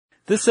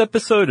This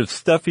episode of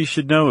Stuff You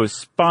Should Know is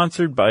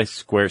sponsored by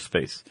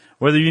Squarespace.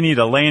 Whether you need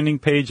a landing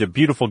page, a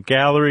beautiful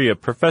gallery, a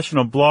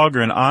professional blog,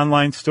 or an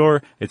online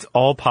store, it's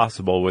all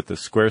possible with the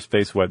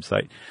Squarespace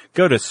website.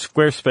 Go to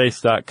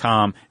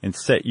squarespace.com and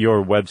set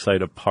your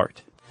website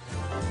apart.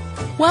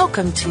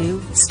 Welcome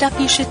to Stuff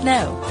You Should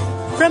Know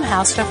from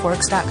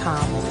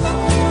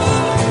HowStuffWorks.com.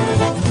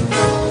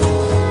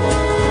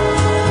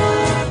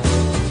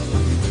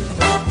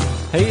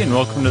 Hey, and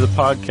welcome to the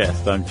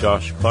podcast. I'm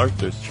Josh Clark.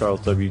 There's Charles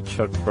W.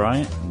 Chuck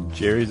Bryant. And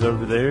Jerry's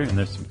over there, and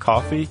there's some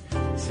coffee.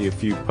 See a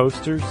few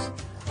posters.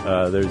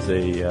 There's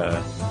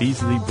a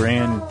Beasley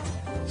brand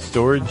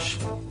storage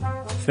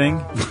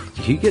thing.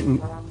 You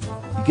getting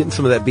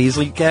some of that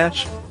Beasley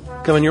cash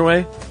coming your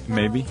way?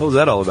 Maybe. What was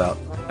that all about?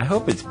 I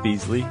hope it's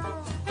Beasley.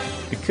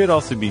 It could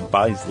also be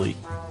Bisley.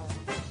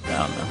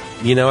 I don't know.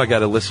 You know, I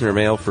got a listener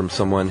mail from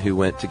someone who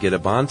went to get a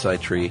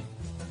bonsai tree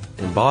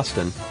in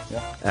Boston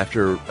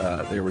after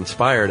they were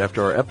inspired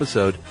after our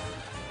episode.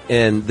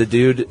 And the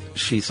dude,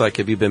 she's like,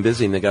 have you been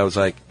busy? And the guy was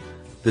like,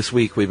 this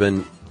week we've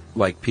been,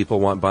 like,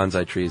 people want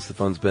bonsai trees. The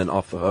phone's been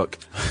off the hook.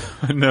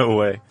 No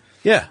way.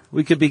 Yeah,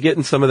 we could be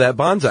getting some of that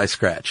bonsai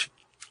scratch.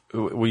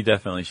 We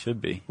definitely should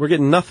be. We're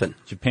getting nothing.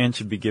 Japan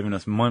should be giving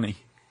us money.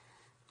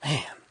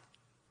 Man.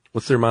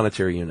 What's their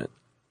monetary unit?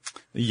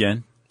 The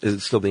yen. Is it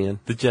still the yen?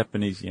 The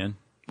Japanese yen.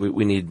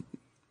 We need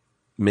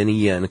many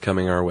yen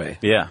coming our way.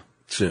 Yeah.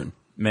 Soon.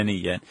 Many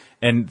yen.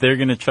 And they're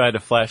going to try to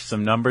flash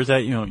some numbers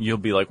at you, and you'll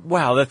be like,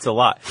 wow, that's a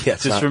lot. Yeah,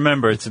 just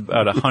remember, it's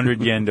about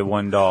 100 yen to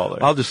 $1.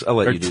 I'll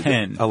let or you do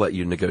 10. I'll let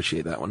you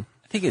negotiate that one.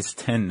 I think it's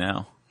 10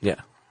 now. Yeah.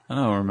 I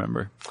don't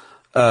remember.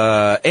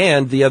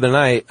 And the other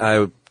night,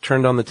 I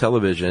turned on the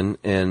television,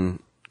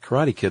 and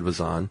Karate Kid was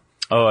on.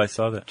 Oh, I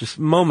saw that. Just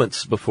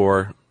moments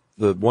before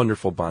the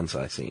wonderful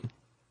bonsai scene.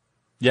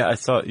 Yeah, I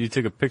saw it. You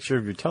took a picture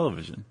of your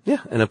television. Yeah,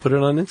 and I put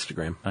it on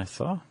Instagram. I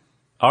saw.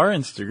 Our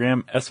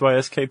Instagram,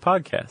 SYSK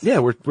Podcast. Yeah,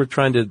 we're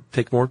trying to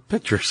take more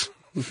pictures.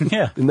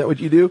 Yeah. Isn't that what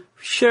you do?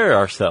 Share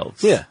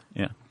ourselves. Yeah.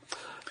 Yeah.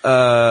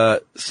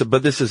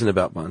 But this isn't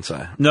about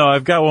bonsai. No,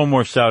 I've got one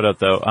more shout out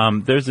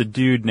though. There's a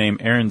dude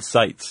named Aaron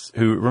Seitz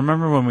who,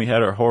 remember when we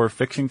had our horror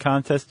fiction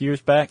contest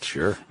years back?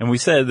 Sure. And we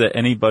said that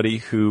anybody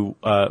who,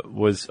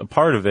 was a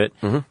part of it,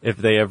 if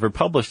they ever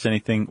published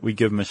anything, we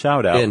give them a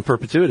shout out. In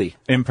perpetuity.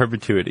 In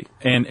perpetuity.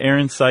 And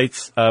Aaron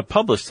Seitz,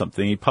 published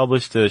something. He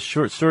published a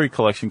short story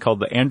collection called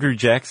the Andrew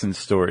Jackson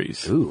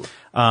Stories. Ooh.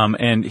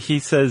 And he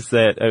says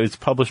that it's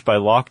published by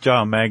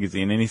Lockjaw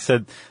Magazine, and he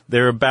said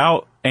they're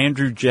about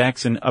Andrew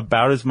Jackson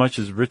about as much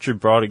as Richard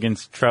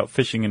Brautigan's trout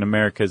fishing in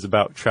America is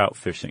about trout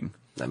fishing.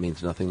 That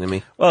means nothing to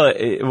me. Well,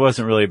 it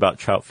wasn't really about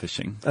trout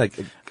fishing. But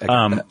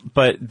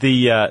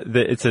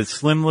it's a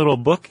slim little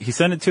book. He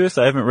sent it to us.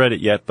 I haven't read it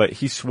yet, but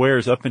he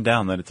swears up and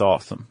down that it's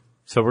awesome.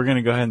 So we're going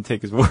to go ahead and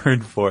take his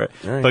word for it.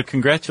 All right. But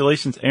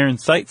congratulations, Aaron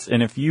Seitz.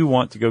 And if you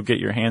want to go get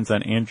your hands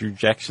on Andrew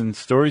Jackson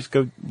Stories,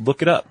 go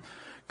look it up.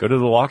 Go to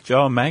the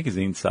Lockjaw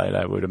Magazine site,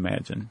 I would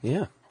imagine.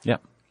 Yeah.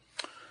 Yep.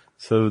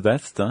 So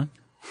that's done.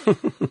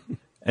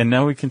 And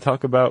now we can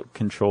talk about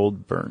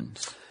Controlled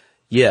Burns.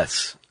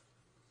 Yes.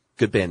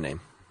 Good band name.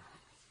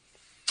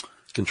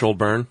 Controlled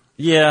Burn?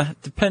 Yeah,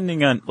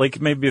 depending on, like,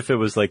 maybe if it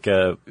was like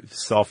a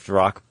soft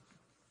rock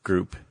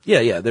group.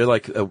 Yeah. They're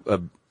like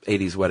a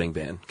 80s wedding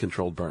band,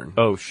 Controlled Burn.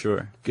 Oh,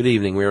 sure. Good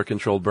evening, we are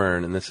Controlled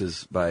Burn, and this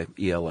is by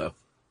ELO.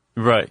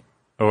 Right.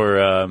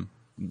 Or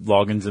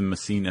Loggins and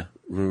Messina.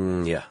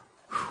 Yeah.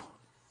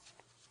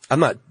 I'm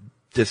not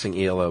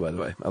dissing ELO, by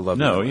the way. I love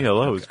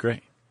ELO is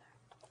great.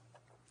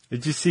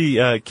 Did you see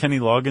Kenny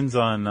Loggins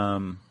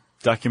on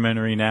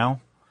Documentary Now?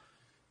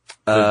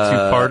 The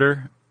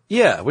two-parter?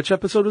 Yeah, which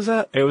episode was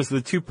that? It was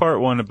the two-part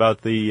one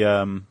about the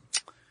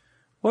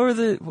what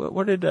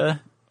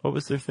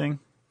was their thing?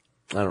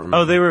 I don't remember.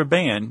 Oh, they were a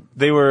band.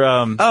 They were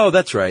Oh,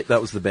 that's right. That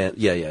was the band.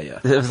 Yeah.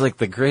 It was like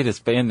the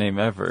greatest band name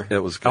ever. It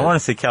was good. I want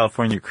to say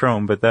California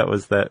Chrome, but that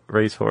was that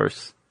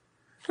racehorse.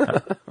 I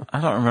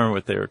don't remember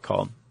what they were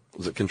called.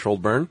 Was it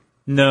Controlled Burn?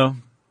 No,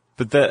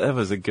 but that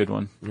was a good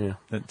one. Yeah.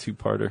 That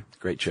two-parter.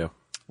 Great show.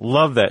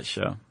 Love that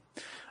show.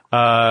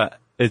 And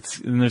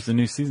there's a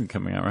new season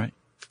coming out, right?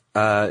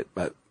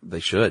 They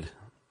should.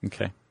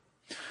 Okay.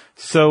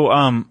 So,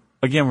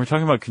 again, we're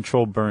talking about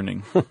controlled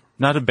burning.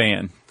 Not a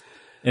band.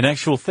 An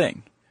actual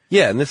thing.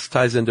 Yeah, and this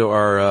ties into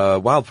our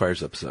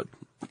wildfires episode.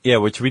 Yeah,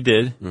 which we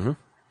did.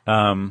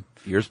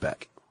 Years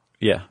back.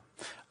 Yeah.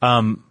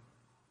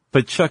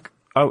 But Chuck,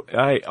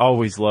 I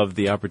always love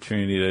the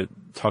opportunity to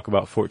talk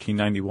about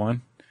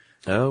 1491.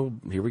 Oh,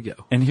 here we go.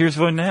 And here's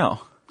one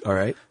now. All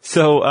right.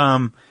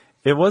 So,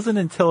 it wasn't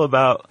until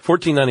about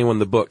 1491,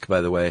 the book,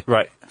 by the way.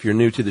 Right. If you're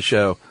new to the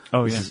show,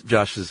 this is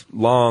Josh's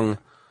long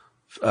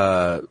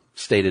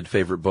stated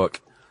favorite book.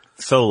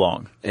 So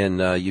long.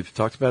 And you've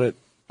talked about it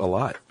a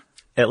lot.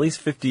 At least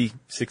 50,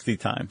 60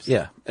 times.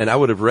 Yeah. And I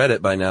would have read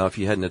it by now if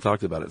you hadn't have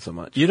talked about it so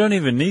much. You don't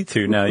even need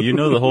to now. You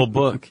know the whole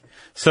book.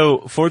 So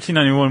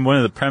 1491, one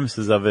of the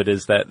premises of it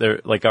is that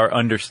they're like our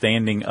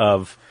understanding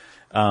of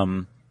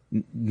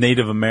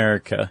Native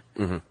America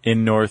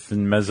in North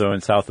and Meso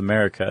and South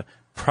America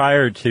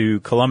prior to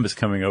Columbus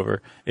coming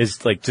over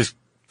is like just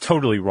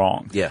totally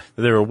wrong. Yeah.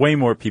 There were way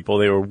more people.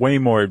 They were way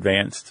more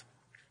advanced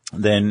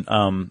than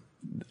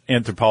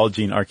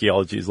anthropology and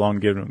archaeology has long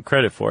given them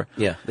credit for.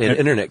 Yeah, they had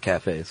internet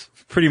cafes.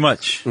 Pretty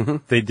much,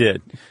 they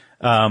did.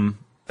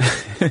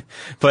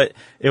 But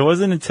it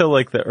wasn't until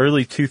like the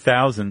early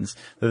 2000s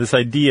that this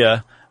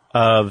idea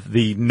of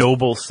the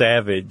noble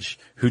savage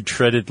who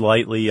treaded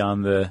lightly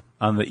on the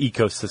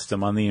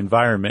ecosystem, on the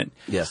environment,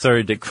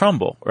 started to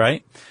crumble,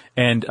 right?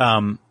 And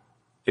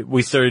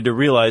we started to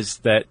realize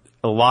that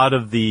a lot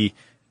of the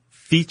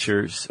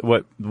features,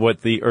 what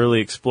the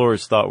early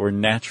explorers thought were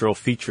natural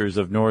features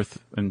of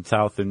North and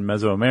South and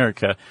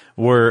Mesoamerica,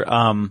 were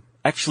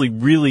actually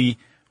really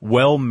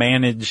well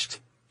managed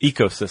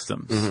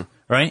ecosystems,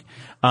 right?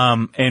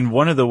 And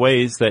one of the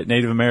ways that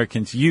Native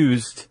Americans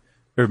used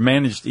or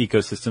managed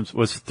ecosystems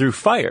was through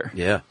fire.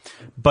 Yeah.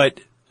 But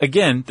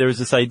again, there was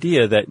this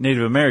idea that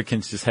Native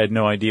Americans just had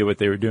no idea what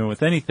they were doing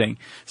with anything.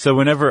 So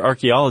whenever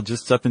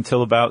archaeologists, up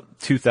until about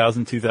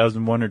 2000,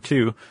 2001 or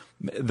 2,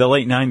 the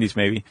late 90s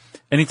maybe,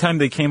 anytime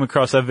they came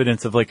across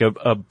evidence of like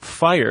a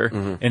fire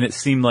and it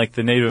seemed like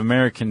the Native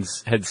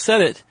Americans had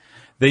set it,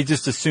 they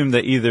just assumed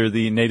that either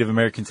the Native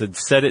Americans had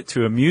set it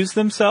to amuse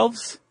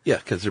themselves. Yeah,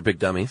 because they're big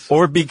dummies.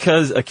 Or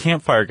because a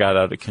campfire got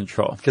out of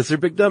control. Because they're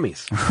big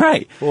dummies.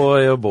 Right.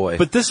 Boy, oh boy.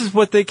 But this is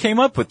what they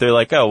came up with. They're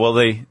like, oh, well,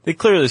 they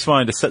clearly just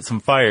wanted to set some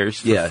fires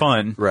for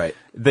fun. Right.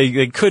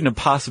 They couldn't have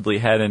possibly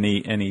had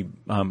any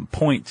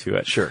point to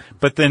it. Sure.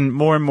 But then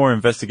more and more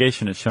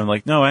investigation has shown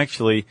like, no,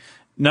 actually,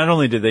 not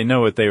only did they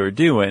know what they were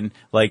doing,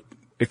 like,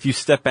 if you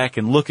step back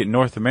and look at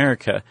North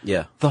America,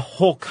 the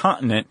whole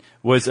continent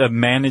was a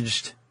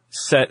managed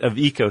set of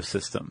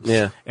ecosystems.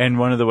 Yeah. And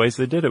one of the ways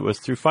they did it was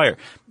through fire.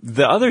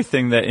 The other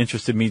thing that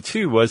interested me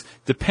too was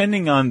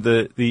depending on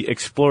the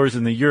explorers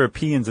and the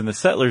Europeans and the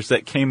settlers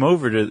that came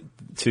over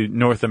to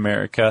North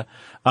America,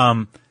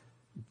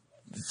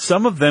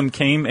 some of them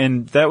came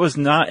and that was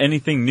not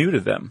anything new to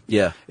them.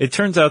 Yeah. It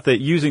turns out that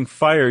using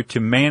fire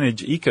to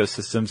manage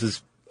ecosystems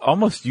is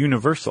almost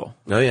universal.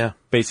 Oh yeah.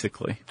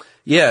 Basically.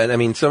 Yeah, and I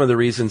mean, some of the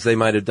reasons they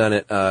might have done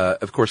it,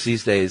 of course,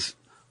 these days,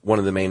 one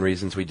of the main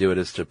reasons we do it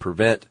is to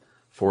prevent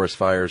forest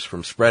fires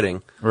from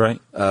spreading, right?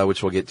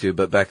 Which we'll get to.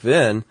 But back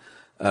then,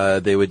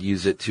 they would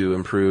use it to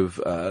improve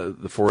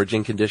the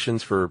foraging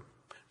conditions for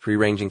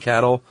free-ranging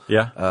cattle.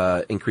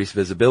 Yeah. Increase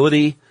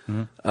visibility,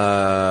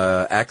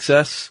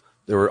 access.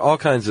 There were all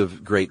kinds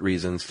of great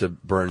reasons to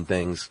burn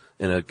things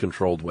in a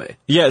controlled way.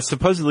 Yeah,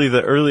 supposedly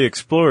the early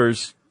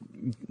explorers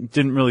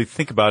didn't really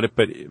think about it,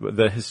 but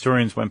the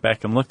historians went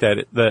back and looked at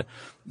it.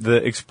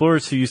 The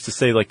explorers who used to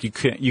say like you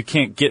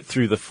can't get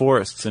through the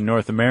forests in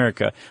North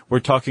America, we're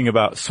talking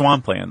about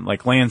swampland,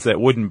 like lands that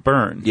wouldn't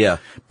burn. Yeah.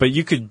 But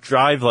you could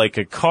drive like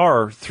a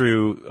car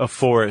through a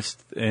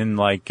forest in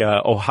like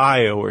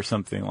Ohio or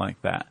something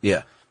like that.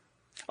 Yeah.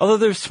 Although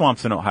there's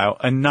swamps in Ohio,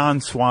 a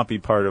non-swampy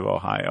part of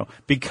Ohio,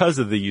 because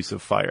of the use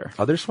of fire.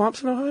 Are there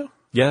swamps in Ohio?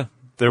 Yeah,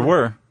 there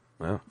were.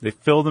 Wow. They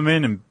filled them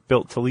in and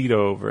built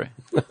Toledo over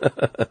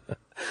it.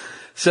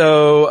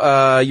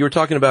 So, you were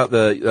talking about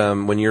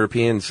when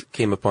Europeans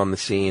came upon the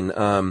scene.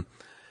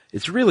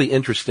 It's really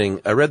interesting.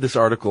 I read this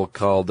article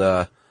called,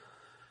 The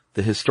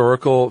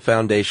Historical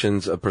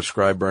Foundations of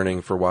Prescribed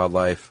Burning for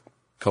Wildlife,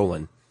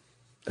 A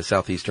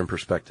Southeastern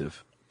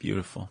Perspective.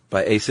 Beautiful.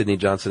 By A. Sidney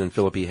Johnson and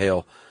Philip E.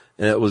 Hale.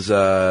 And it was,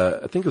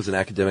 I think it was an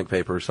academic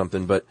paper or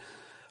something, but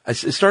it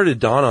started to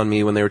dawn on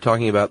me when they were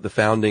talking about the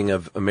founding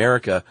of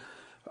America,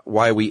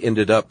 why we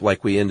ended up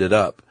like we ended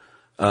up.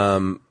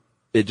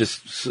 It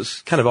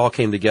just kind of all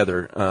came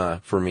together,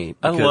 for me.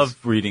 I love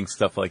reading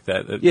stuff like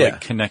that. It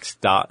like connects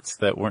dots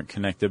that weren't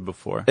connected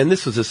before. And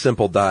this was a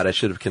simple dot I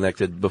should have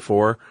connected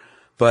before.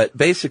 But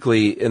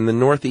basically, in the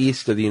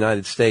northeast of the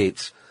United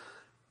States,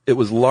 it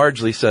was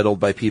largely settled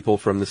by people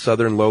from the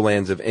southern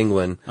lowlands of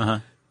England.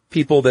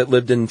 People that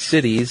lived in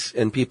cities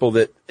and people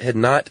that had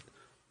not,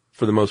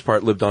 for the most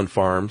part, lived on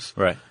farms.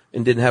 Right.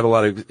 And didn't have a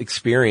lot of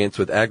experience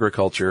with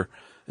agriculture,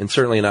 and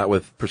certainly not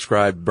with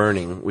prescribed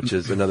burning, which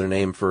is another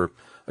name for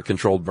a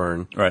controlled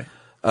burn. Right.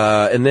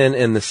 And then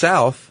in the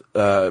South,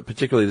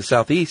 particularly the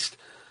Southeast,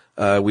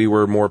 we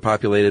were more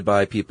populated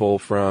by people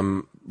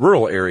from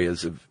rural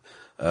areas of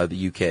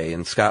the UK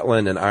and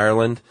Scotland and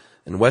Ireland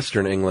and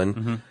Western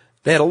England.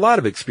 They had a lot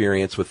of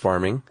experience with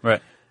farming.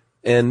 Right.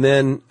 And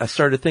then I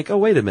started to think, oh,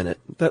 wait a minute.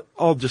 That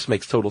all just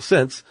makes total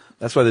sense.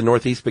 That's why the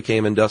Northeast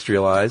became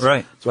industrialized.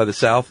 Right. That's why the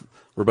South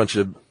were a bunch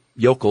of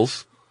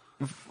yokels.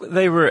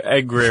 They were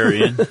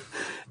agrarian.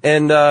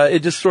 And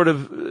it just sort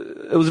of,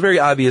 it was a very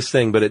obvious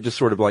thing, but it just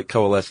sort of like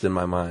coalesced in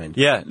my mind.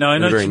 Yeah, no, I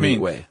know what you mean.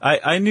 Way.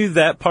 I knew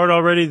that part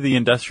already, the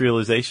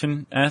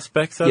industrialization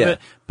aspects of it,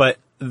 but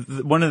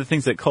one of the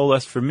things that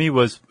coalesced for me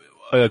was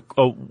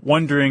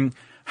wondering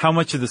how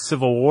much of the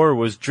Civil War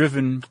was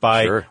driven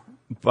by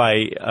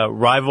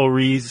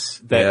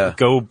rivalries that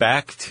go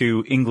back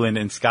to England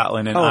and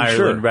Scotland and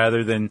Ireland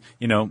rather than,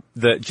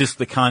 just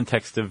the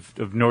context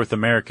of North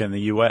America and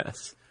the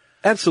U.S.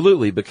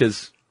 Absolutely,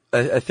 because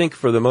I think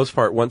for the most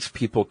part, once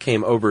people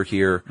came over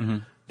here,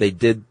 they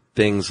did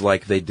things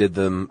like they did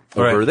them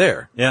over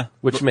there. Yeah.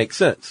 Which makes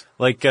sense.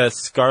 Like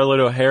Scarlett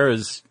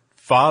O'Hara's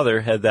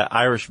father had that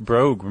Irish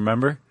brogue,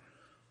 remember?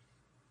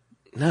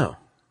 No.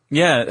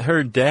 Yeah,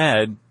 her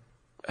dad,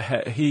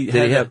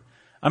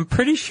 I'm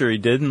pretty sure he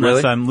did, unless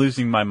Really? I'm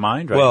losing my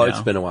mind right now. Well,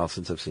 it's been a while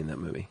since I've seen that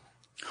movie.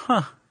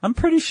 I'm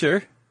pretty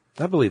sure.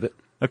 I believe it.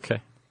 Okay.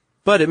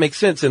 But it makes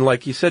sense, and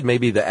like you said,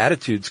 maybe the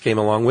attitudes came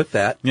along with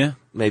that. Yeah.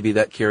 Maybe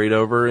that carried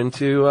over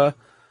into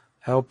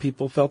how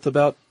people felt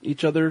about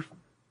each other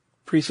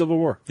pre-Civil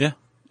War. Yeah,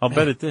 I'll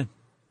bet it did.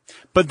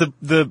 But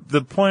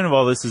the point of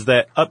all this is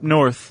that up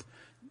north,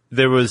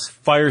 there was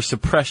fire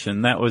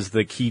suppression. That was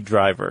the key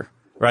driver,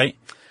 right?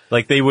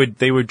 Like they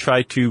would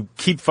try to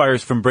keep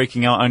fires from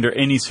breaking out under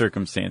any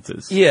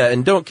circumstances. Yeah,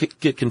 and don't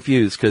get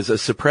confused, because a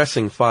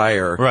suppressing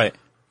fire Right.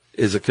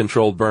 is a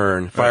controlled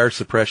burn. Fire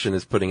suppression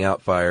is putting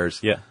out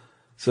fires. Yeah.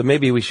 So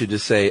maybe we should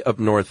just say up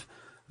north,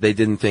 they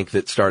didn't think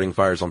that starting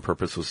fires on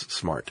purpose was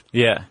smart.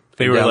 Yeah.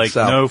 They And were down like,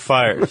 south. no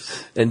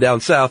fires. And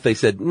down south, they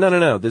said,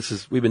 no,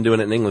 we've been doing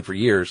it in England for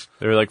years.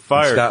 They were like, In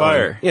fire, Scotland,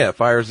 fire. Yeah,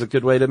 fire is a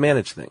good way to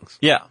manage things.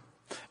 Yeah.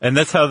 And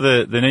that's how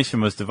the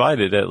nation was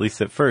divided, at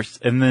least at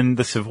first. And then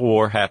the Civil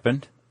War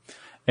happened.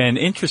 And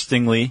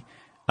interestingly,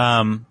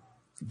 the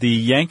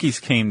Yankees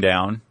came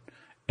down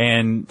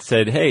and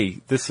said,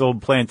 hey, this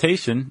old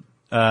plantation,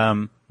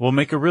 will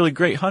make a really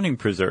great hunting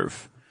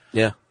preserve.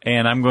 Yeah.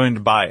 And I'm going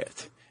to buy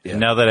it. Yeah. And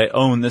now that I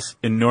own this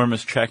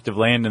enormous tract of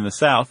land in the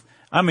South,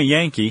 I'm a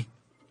Yankee,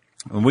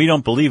 and we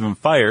don't believe in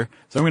fire,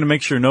 so I'm going to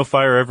make sure no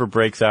fire ever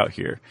breaks out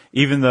here,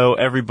 even though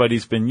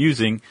everybody's been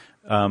using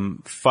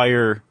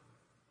fire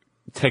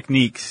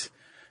techniques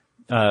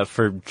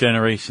for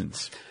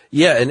generations.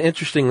 Yeah, and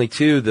interestingly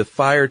too, the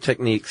fire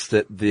techniques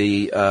that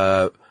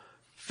the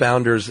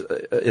founders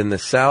in the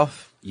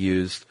South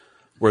used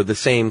were the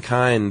same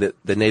kind that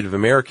the Native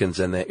Americans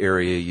in that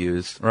area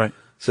used. Right.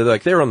 So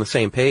like they were on the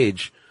same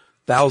page,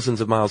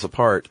 thousands of miles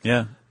apart.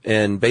 Yeah.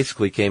 And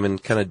basically came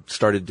and kind of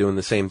started doing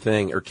the same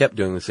thing, or kept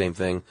doing the same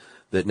thing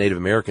that Native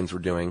Americans were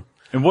doing.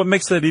 And what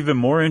makes that even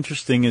more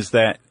interesting is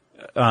that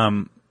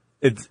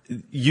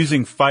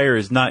using fire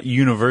is not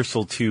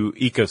universal to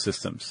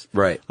ecosystems.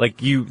 Right. Like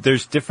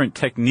there's different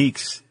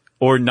techniques,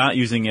 or not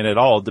using it at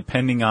all,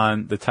 depending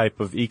on the type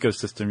of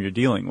ecosystem you're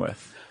dealing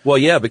with. Well,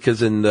 yeah,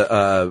 because in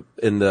the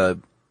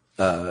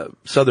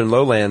southern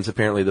lowlands,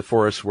 apparently the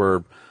forests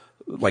were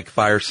like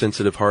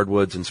fire-sensitive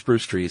hardwoods and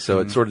spruce trees, so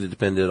it sort of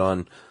depended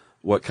on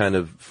what kind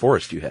of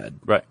forest you had.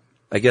 Right.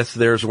 I guess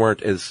theirs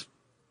weren't as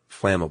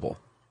flammable.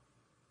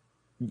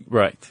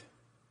 Right.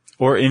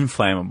 Or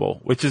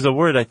inflammable, which is a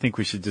word I think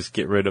we should just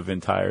get rid of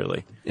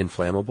entirely.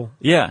 Inflammable?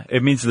 Yeah,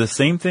 it means the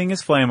same thing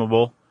as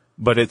flammable,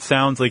 but it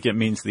sounds like it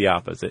means the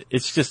opposite.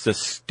 It's just a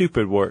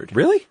stupid word.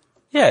 Really?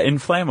 Yeah,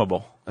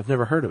 inflammable. I've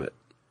never heard of it.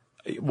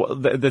 Well,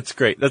 that's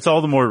great. That's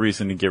all the more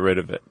reason to get rid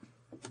of it.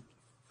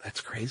 That's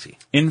crazy.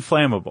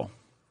 Inflammable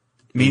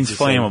means the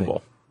same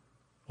flammable. thing.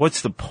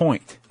 What's the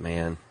point?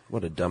 Man,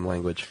 what a dumb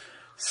language.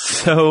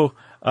 So,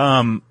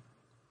 the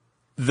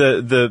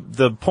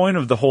point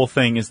of the whole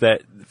thing is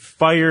that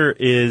fire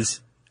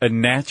is a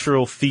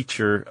natural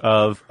feature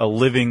of a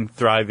living,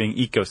 thriving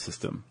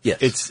ecosystem.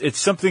 Yes. It's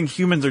something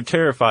humans are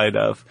terrified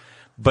of,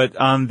 but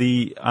on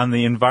the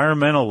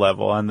environmental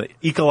level, on the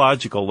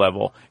ecological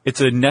level,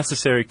 it's a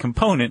necessary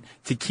component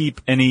to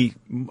keep any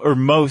or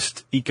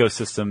most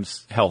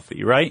ecosystems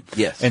healthy, right?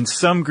 Yes. And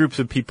some groups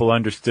of people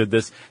understood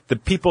this. The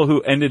people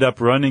who ended up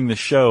running the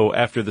show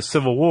after the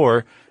Civil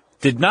War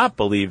did not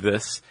believe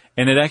this,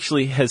 and it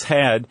actually has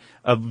had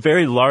a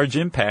very large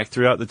impact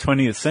throughout the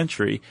 20th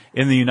century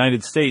in the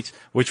United States,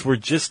 which we're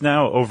just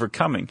now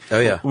overcoming. Oh,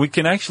 yeah. We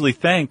can actually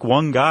thank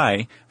one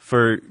guy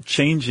for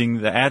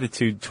changing the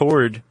attitude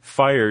toward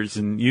fires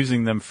and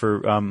using them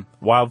for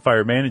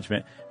wildfire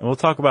management, and we'll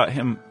talk about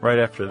him right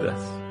after this.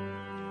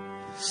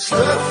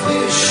 Stuff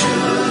you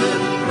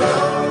should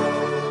know.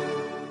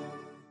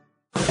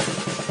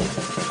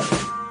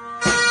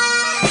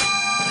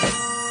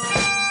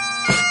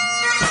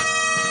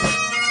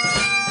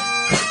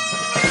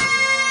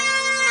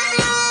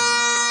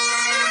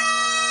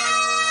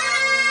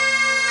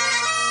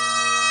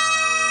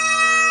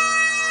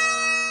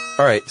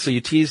 All right, so you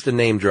teased a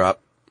name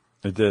drop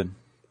It did.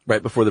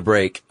 right before the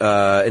break. In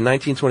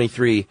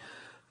 1923,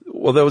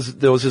 well, there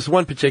was this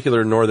one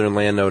particular northern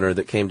landowner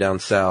that came down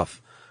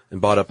south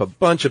and bought up a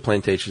bunch of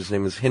plantations. His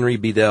name was Henry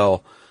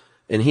Bedell,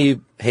 and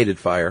he hated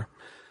fire.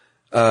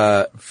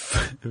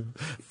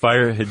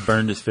 Fire had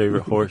burned his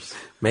favorite horse.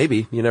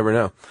 Maybe, you never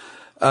know.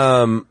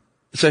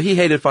 So he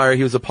hated fire.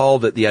 He was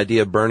appalled at the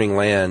idea of burning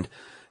land.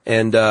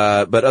 And,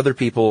 but other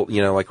people,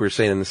 like we were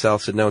saying in the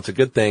South, said, no, it's a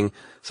good thing.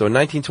 So in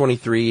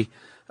 1923,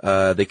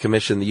 they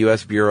commissioned the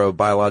U.S. Bureau of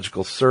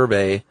Biological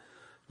Survey,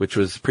 which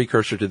was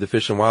precursor to the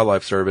Fish and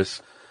Wildlife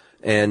Service.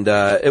 And,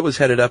 it was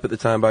headed up at the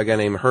time by a guy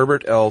named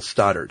Herbert L.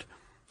 Stoddard,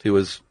 who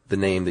was the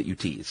name that you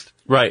teased.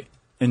 Right.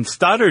 And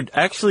Stoddard,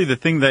 actually the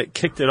thing that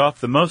kicked it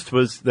off the most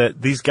was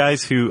that these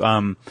guys who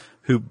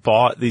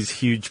bought these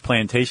huge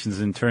plantations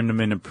and turned them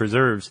into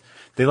preserves,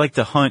 they like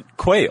to hunt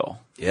quail.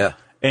 Yeah.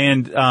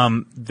 And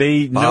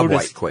they Bobwhite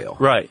noticed quail.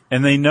 Right.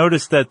 And they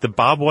noticed that the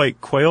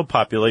bobwhite quail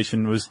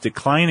population was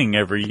declining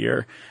every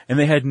year, and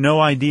they had no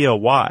idea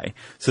why.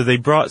 So they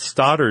brought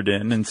Stoddard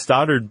in, and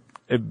Stoddard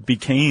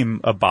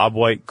became a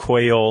bobwhite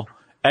quail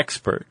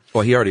expert.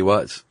 Well, he already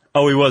was.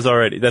 Oh, he was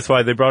already. That's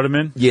why they brought him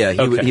in? Yeah,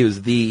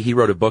 Okay. he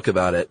wrote a book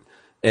about it.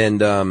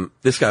 And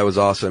this guy was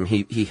awesome.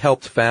 He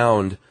helped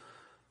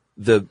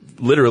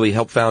literally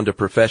helped found a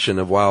profession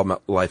of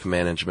wildlife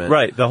management.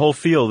 Right. The whole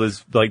field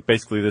is like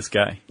basically this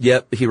guy.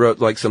 Yep, he wrote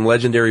like some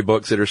legendary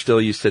books that are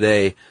still used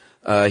today.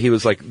 He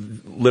was like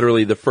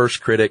literally the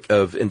first critic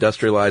of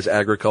industrialized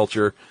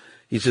agriculture.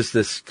 He's just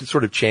this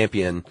sort of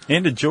champion.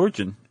 And a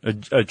Georgian,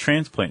 a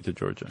transplant to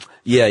Georgia.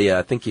 Yeah,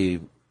 I think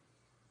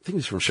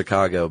he's from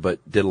Chicago, but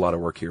did a lot of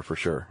work here for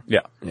sure.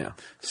 Yeah. Yeah.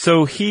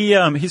 So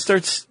he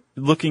starts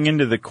looking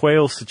into the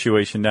quail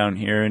situation down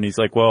here, and he's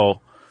like,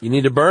 well, You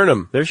need to burn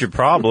them. there's your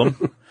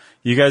problem.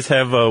 You guys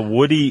have a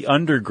woody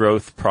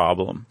undergrowth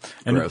problem.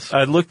 And Gross.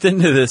 I looked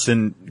into this,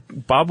 and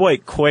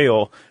bobwhite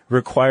quail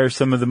require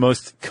some of the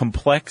most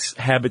complex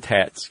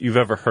habitats you've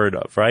ever heard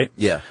of, right?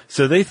 Yeah.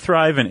 So they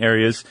thrive in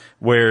areas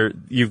where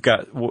you've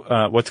got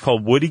what's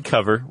called woody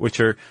cover,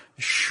 which are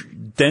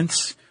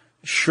dense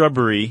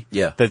shrubbery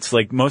Yeah. that's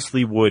like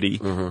mostly woody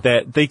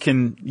that they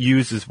can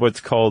use as what's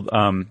called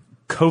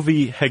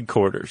covey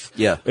headquarters.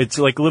 Yeah. It's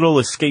like little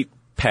escape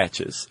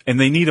patches, and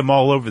they need them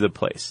all over the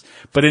place.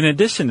 But in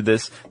addition to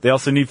this, they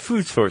also need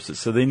food sources,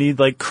 so they need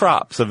like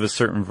crops of a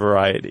certain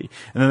variety.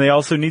 And then they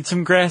also need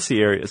some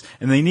grassy areas,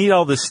 and they need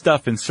all this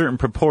stuff in certain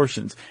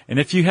proportions. And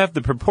if you have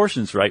the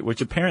proportions right, which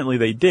apparently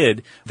they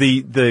did,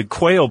 the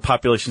quail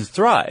populations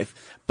thrive.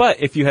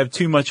 But if you have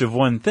too much of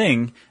one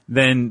thing,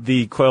 then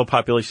the quail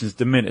populations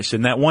diminish.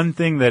 And that one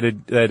thing that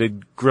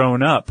had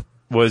grown up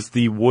was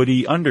the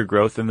woody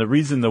undergrowth, and the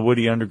reason the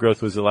woody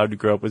undergrowth was allowed to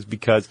grow up was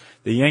because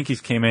the Yankees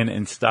came in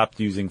and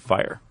stopped using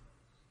fire.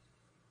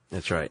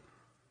 That's right.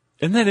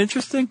 Isn't that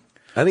interesting?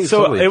 I think it's so.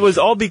 totally It was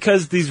all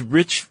because these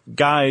rich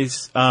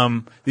guys,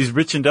 these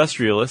rich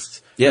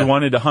industrialists Yeah. who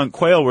wanted to hunt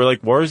quail were like,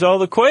 "Where's all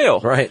the quail?"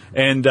 Right.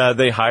 And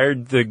they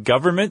hired the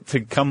government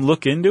to come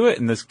look into it,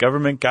 and this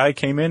government guy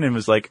came in and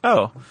was like,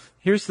 "Oh,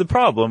 here's the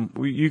problem.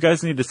 You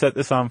guys need to set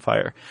this on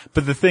fire."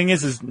 But the thing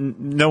is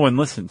no one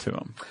listened to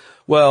him.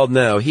 Well,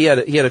 no, he had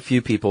a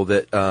few people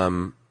that,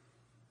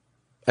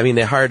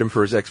 they hired him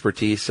for his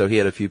expertise, so he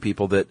had a few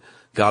people that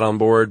got on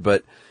board,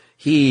 but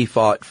he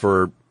fought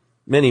for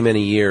many,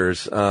 many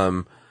years,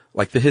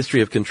 like the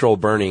history of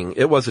controlled burning.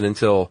 It wasn't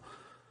until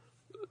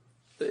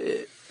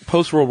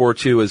post-World War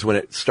II is when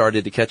it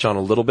started to catch on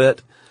a little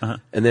bit, and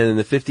then in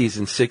the 50s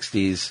and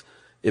 60s,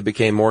 it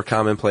became more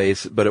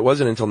commonplace, but it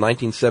wasn't until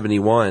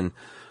 1971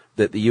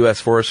 that the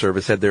U.S. Forest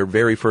Service had their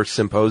very first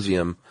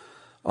symposium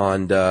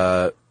on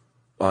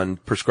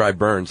prescribed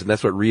burns, and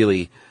that's what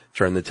really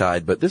turned the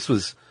tide. But this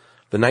was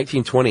the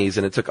 1920s,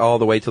 and it took all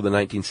the way till the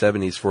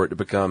 1970s for it to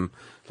become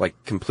like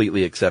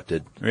completely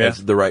accepted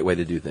as the right way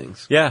to do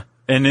things. Yeah.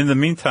 And in the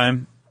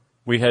meantime,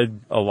 we had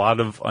a lot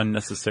of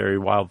unnecessary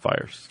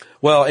wildfires.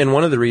 Well, and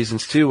one of the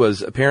reasons too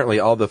was apparently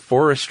all the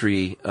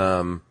forestry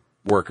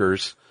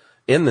workers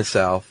in the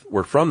South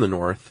were from the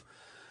North.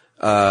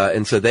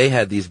 And so they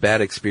had these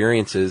bad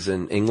experiences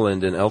in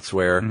England and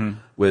elsewhere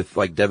with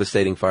like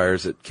devastating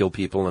fires that killed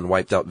people and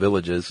wiped out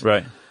villages.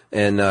 Right.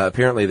 And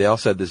apparently they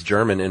also had this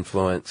German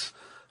influence,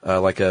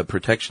 like a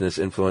protectionist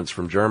influence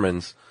from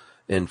Germans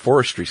in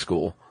forestry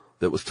school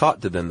that was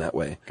taught to them that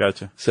way.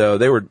 Gotcha. So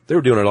they were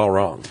doing it all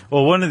wrong.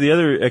 Well, one of the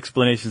other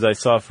explanations I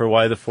saw for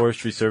why the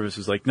Forestry Service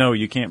was like, no,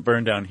 you can't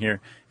burn down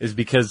here, is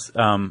because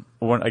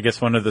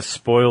one of the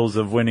spoils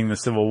of winning the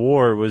Civil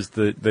War was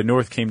the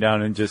North came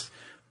down and just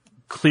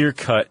clear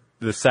cut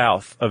the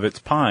South of its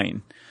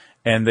pine.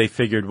 And they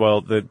figured, well,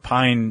 the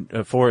pine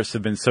forests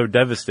have been so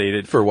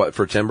devastated. For what?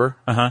 For timber?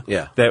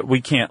 Yeah. That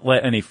we can't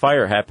let any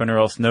fire happen, or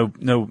else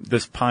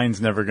this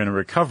pine's never going to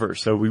recover.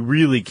 So we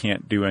really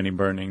can't do any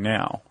burning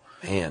now.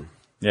 Man.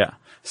 Yeah.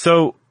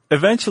 So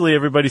eventually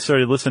everybody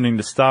started listening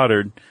to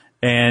Stoddard,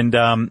 and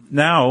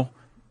now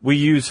we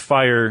use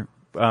fire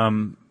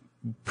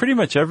pretty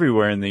much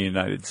everywhere in the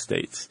United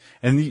States.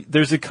 And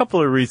there's a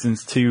couple of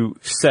reasons to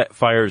set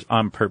fires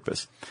on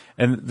purpose.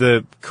 And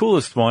the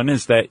coolest one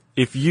is that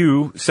if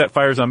you set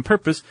fires on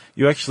purpose,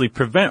 you actually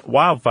prevent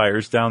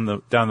wildfires down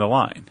the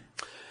line.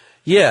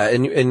 Yeah,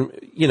 and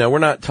we're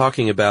not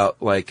talking about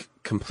like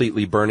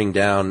completely burning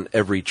down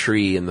every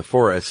tree in the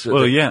forest.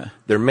 Well, yeah.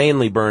 They're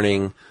mainly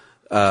burning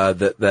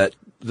the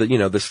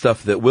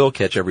stuff that will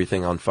catch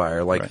everything on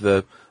fire, like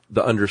the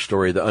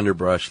understory, the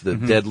underbrush, the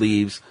dead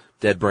leaves,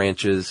 dead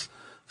branches,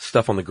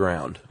 stuff on the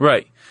ground.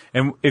 Right.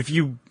 And if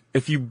you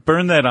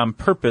burn that on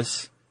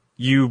purpose,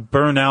 you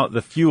burn out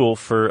the fuel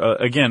for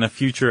a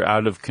future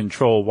out of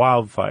control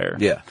wildfire.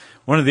 Yeah.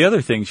 One of the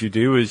other things you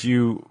do is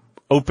you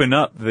open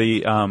up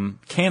the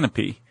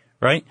canopy,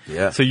 right?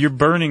 Yeah. So you're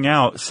burning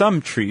out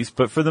some trees,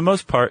 but for the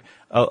most part,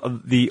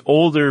 the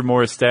older,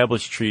 more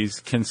established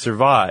trees can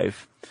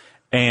survive.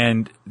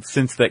 And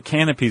since that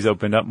canopy's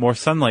opened up, more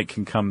sunlight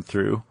can come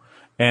through.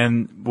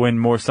 And when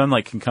more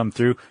sunlight can come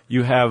through,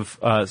 you have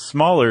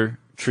smaller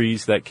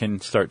trees that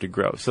can start to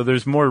grow. So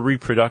there's more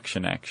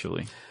reproduction,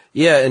 actually.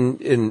 Yeah,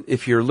 and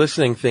if you're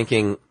listening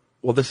thinking,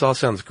 well, this all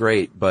sounds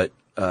great, but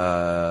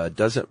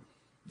doesn't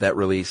that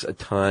release a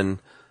ton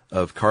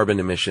of carbon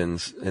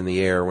emissions in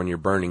the air when you're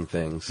burning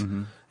things?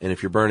 Mm-hmm. And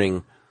if you're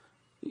burning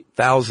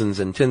thousands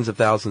and tens of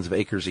thousands of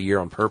acres a year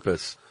on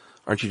purpose,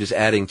 aren't you just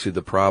adding to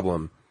the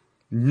problem?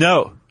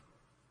 No.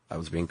 I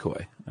was being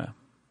coy.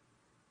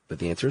 But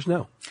the answer is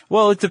no.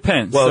 Well, it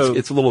depends. Well, so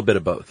it's a little bit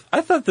of both.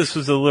 I thought this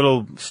was a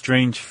little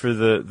strange for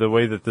the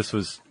way that this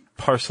was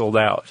parceled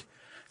out.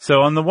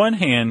 So on the one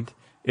hand,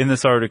 in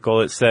this article,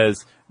 it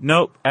says,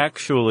 nope,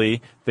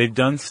 actually, they've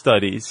done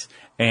studies,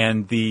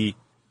 and the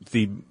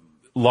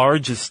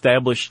large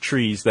established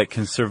trees that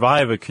can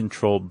survive a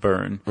controlled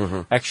burn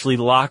actually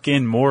lock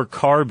in more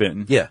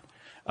carbon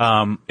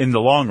in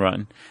the long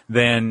run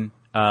than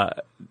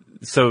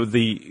so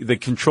the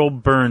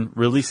controlled burn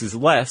releases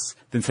less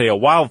than, say, a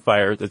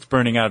wildfire that's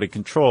burning out of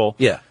control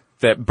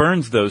that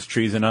burns those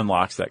trees and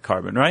unlocks that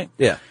carbon, right?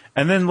 Yeah.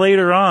 And then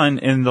later on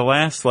in the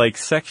last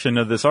section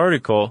of this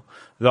article,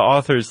 the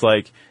author's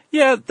like,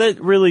 yeah, that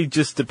really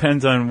just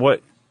depends on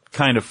what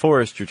kind of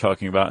forest you're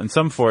talking about. In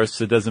some forests,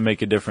 it doesn't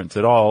make a difference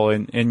at all.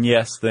 And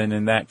yes, then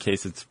in that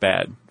case, it's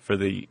bad for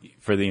the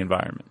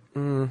environment.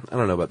 I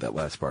don't know about that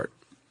last part.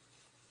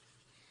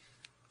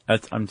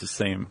 I'm just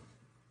saying.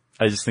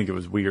 I just think it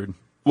was weird.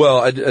 Well,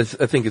 I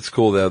think it's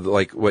cool though,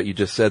 like what you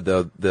just said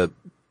though, the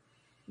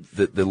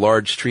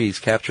large trees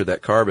capture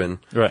that carbon.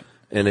 Right.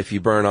 And if you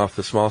burn off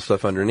the small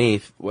stuff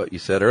underneath, what you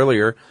said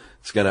earlier,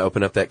 it's going to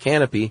open up that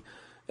canopy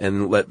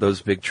and let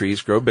those big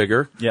trees grow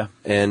bigger. Yeah.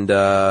 And,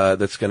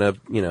 that's going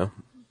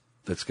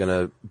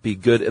to be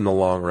good in the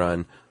long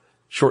run.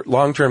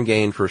 Long-term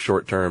gain for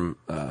short-term,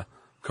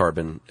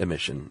 carbon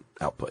emission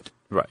output.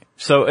 Right.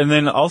 So, and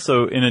then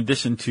also, in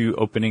addition to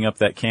opening up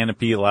that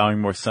canopy, allowing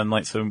more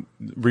sunlight so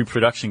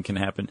reproduction can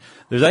happen,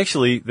 there's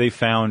actually, they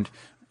found,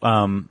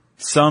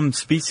 some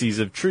species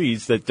of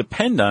trees that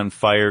depend on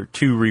fire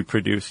to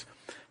reproduce.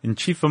 And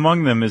chief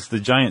among them is the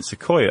giant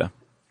sequoia.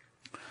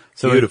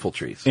 So beautiful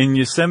trees. In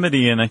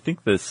Yosemite in, I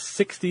think, the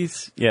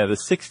 60s,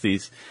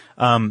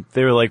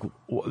 they were like,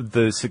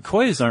 the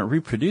sequoias aren't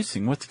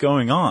reproducing. What's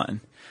going on?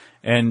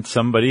 And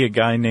a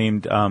guy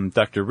named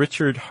Dr.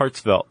 Richard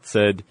Hartzvelt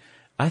said,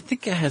 I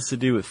think it has to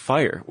do with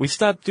fire. We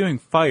stopped doing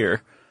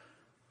fire,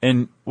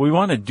 and we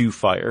want to do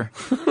fire.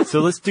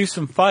 So let's do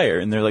some fire.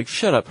 And they're like,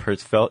 shut up,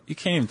 Hartzvelt. You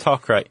can't even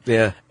talk right.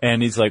 Yeah.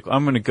 And he's like,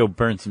 I'm going to go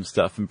burn some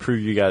stuff and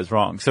prove you guys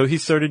wrong. So he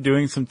started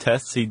doing some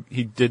tests.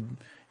 He'd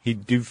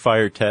do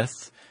fire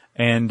tests.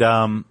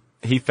 And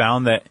he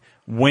found that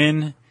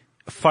when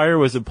fire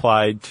was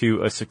applied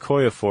to a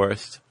sequoia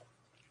forest,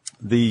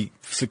 the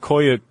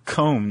sequoia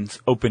cones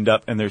opened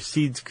up and their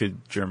seeds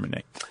could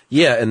germinate.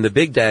 Yeah, and the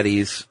big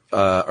daddies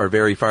are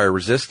very fire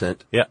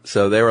resistant. Yeah.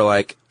 So they were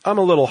like, I'm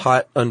a little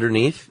hot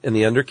underneath in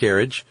the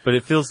undercarriage. But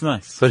it feels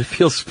nice. But it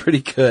feels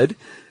pretty good.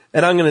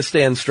 And I'm going to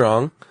stand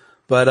strong.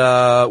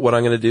 But what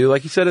I'm going to do,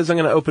 like you said, is I'm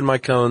going to open my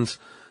cones.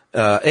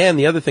 And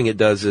the other thing it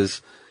does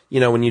is,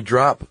 when you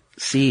drop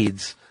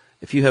seeds,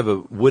 if you have a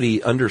woody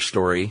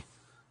understory,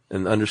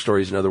 and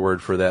understory is another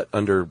word for that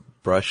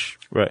underbrush.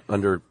 Right.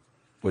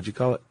 What'd you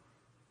call it?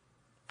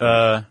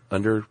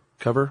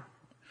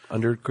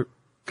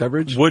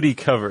 Coverage? Woody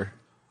cover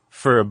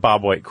for a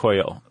bobwhite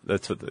quail.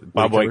 That's what the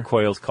bobwhite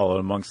quails call it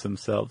amongst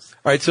themselves.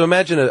 All right, so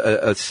imagine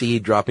a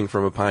seed dropping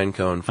from a pine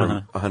cone from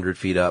 100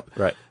 feet up.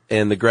 Right.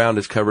 And the ground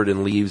is covered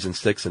in leaves and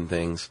sticks and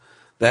things.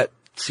 That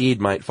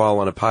seed might fall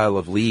on a pile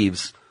of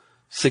leaves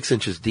 6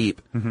 inches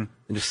deep and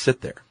just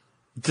sit there.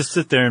 Just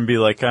sit there and be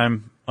like,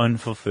 I'm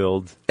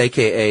unfulfilled.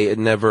 AKA, it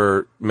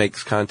never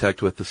makes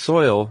contact with the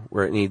soil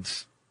where it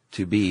needs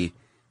to be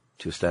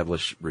to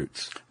establish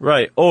roots.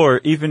 Right. Or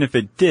even if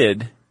it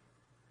did,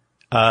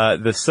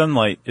 the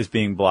sunlight is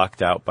being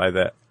blocked out by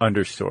that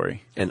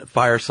understory. And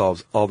fire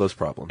solves all those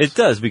problems. It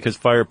does, because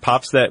fire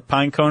pops that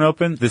pine cone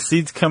open, the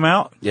seeds come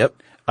out. Yep.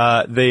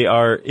 They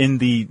are in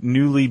the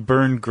newly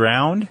burned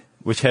ground,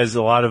 which has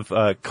a lot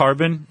of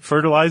carbon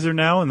fertilizer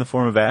now in the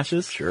form of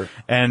ashes. Sure.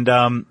 And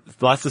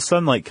lots of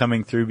sunlight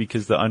coming through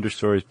because the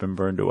understory has been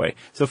burned away.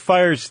 So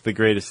fire's the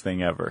greatest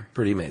thing ever.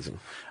 Pretty amazing.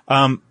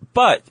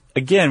 But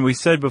again, we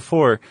said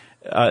before,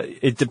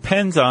 it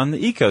depends on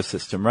the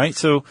ecosystem, right?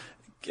 So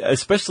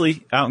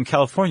especially out in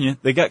California,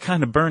 they got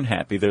kind of burn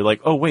happy. They're like,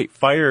 oh wait,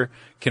 fire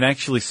can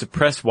actually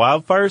suppress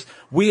wildfires.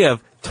 We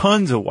have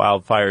tons of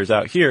wildfires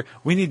out here.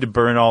 We need to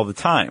burn all the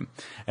time.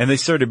 And they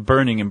started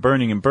burning and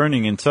burning and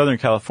burning in Southern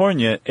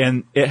California,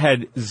 and it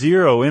had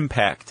zero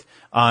impact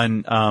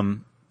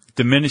on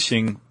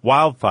diminishing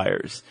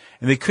wildfires.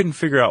 And they couldn't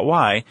figure out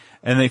why.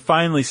 And they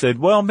finally said,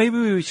 well, maybe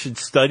we should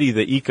study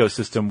the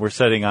ecosystem we're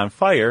setting on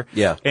fire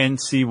and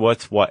see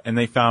what's what. And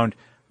they found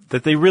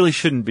that they really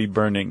shouldn't be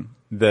burning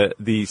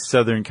the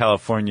Southern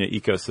California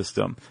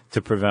ecosystem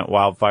to prevent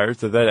wildfires,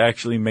 that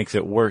actually makes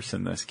it worse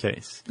in this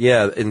case.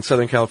 Yeah, in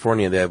Southern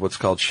California, they have what's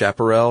called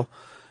chaparral,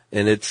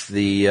 and it's if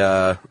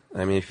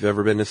you've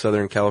ever been to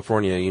Southern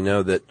California, you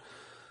know that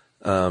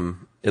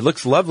it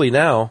looks lovely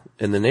now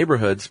in the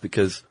neighborhoods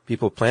because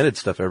people planted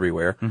stuff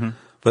everywhere.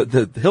 But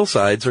the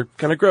hillsides are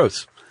kind of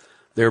gross.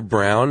 They're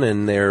brown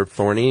and they're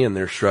thorny and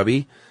they're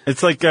shrubby.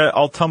 It's like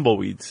all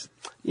tumbleweeds.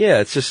 Yeah,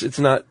 it's just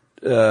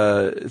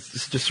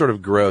sort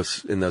of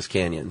gross in those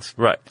canyons.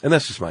 Right. And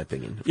that's just my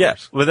opinion. Of Yeah.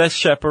 course. Well, that's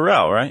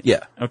chaparral, right?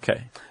 Yeah.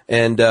 Okay.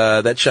 And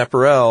that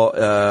chaparral,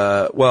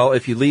 well,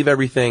 if you leave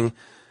everything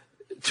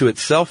to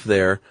itself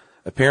there,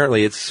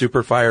 apparently it's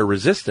super fire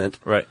resistant.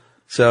 Right.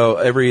 So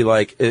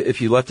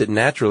if you left it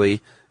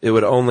naturally, it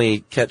would only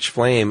catch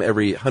flame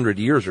every 100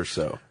 years or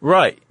so.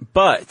 Right.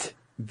 But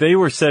they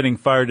were setting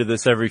fire to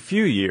this every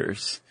few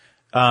years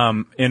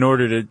in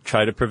order to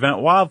try to prevent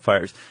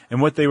wildfires.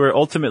 And what they were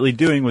ultimately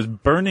doing was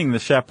burning the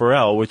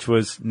chaparral, which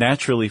was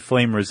naturally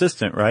flame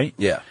resistant, right?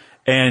 Yeah.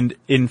 And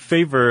in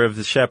favor of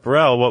the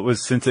chaparral,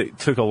 since it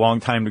took a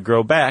long time to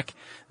grow back,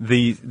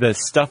 the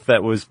stuff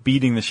that was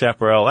beating the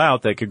chaparral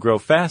out that could grow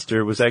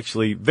faster was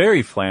actually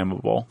very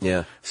flammable.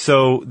 Yeah.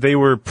 So they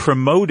were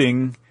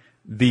promoting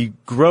the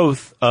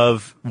growth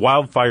of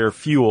wildfire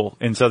fuel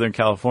in Southern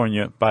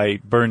California by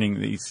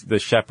burning the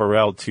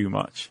chaparral too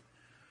much.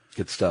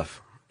 Good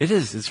stuff. It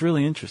is. It's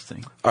really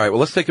interesting. All right. Well,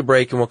 let's take a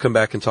break and we'll come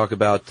back and talk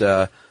about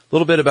a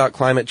little bit about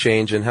climate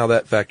change and how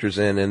that factors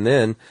in, and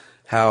then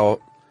how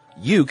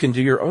you can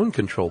do your own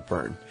controlled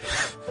burn.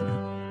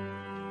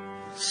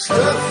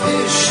 Stuff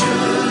you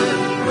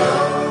shouldn't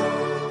know.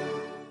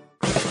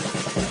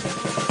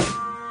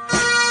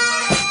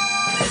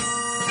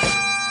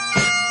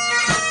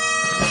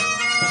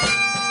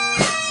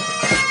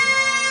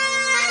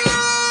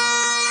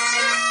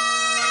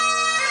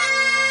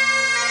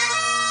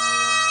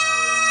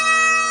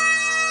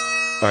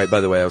 All right,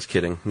 by the way, I was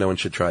kidding. No one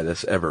should try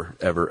this ever,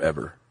 ever,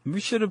 ever. We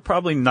should have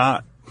probably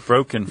not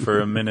broken for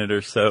a minute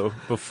or so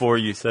before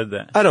you said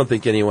that. I don't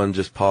think anyone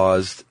just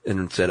paused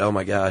and said, oh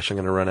my gosh, I'm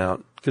going to run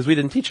out, because we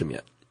didn't teach them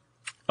yet.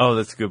 Oh,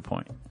 that's a good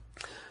point.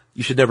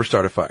 You should never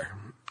start a fire.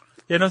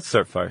 Yeah, don't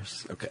start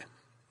fires. Okay.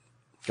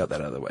 Got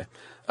that out of the way.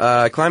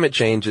 Climate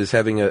change is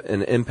having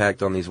an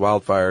impact on these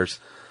wildfires.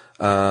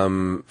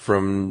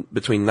 From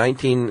between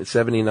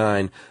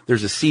 1979,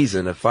 there's a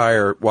season,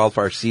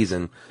 wildfire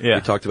season. Yeah.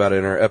 We talked about it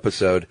in our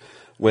episode,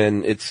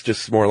 when it's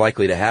just more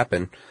likely to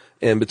happen.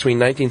 And between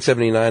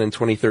 1979 and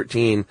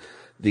 2013,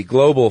 the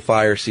global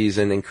fire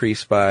season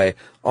increased by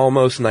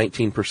almost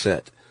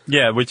 19%.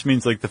 Yeah, which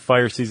means like the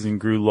fire season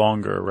grew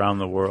longer around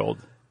the world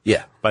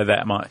Yeah. by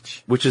that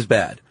much. Which is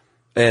bad.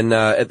 And,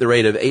 at the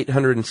rate of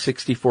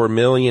 864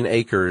 million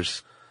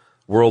acres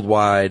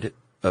worldwide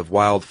of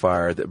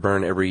wildfire that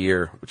burn every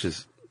year, which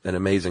is an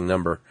amazing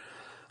number.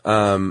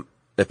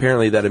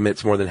 Apparently that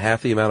emits more than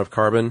half the amount of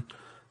carbon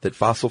that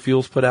fossil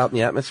fuels put out in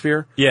the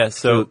atmosphere. Yeah,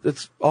 so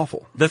it's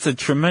awful. that's a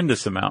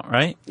tremendous amount,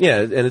 right? Yeah,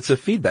 and it's a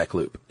feedback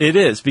loop. It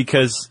is,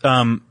 because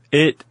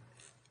it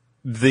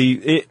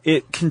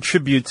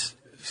contributes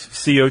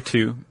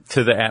CO2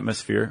 to the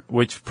atmosphere,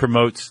 which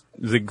promotes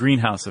the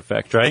greenhouse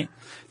effect, right?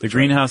 The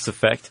greenhouse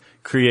effect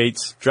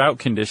creates drought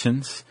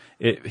conditions.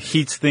 It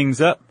heats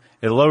things up.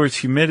 It lowers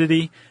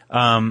humidity,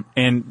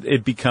 and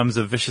it becomes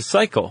a vicious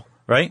cycle,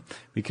 right?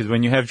 Because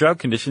when you have drought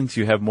conditions,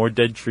 you have more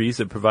dead trees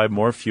that provide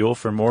more fuel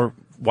for more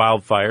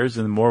wildfires,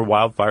 and the more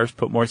wildfires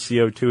put more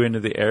CO2 into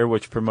the air,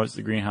 which promotes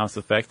the greenhouse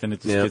effect, and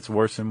it just gets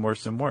worse and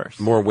worse and worse.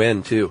 More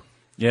wind, too.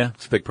 Yeah.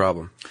 It's a big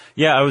problem.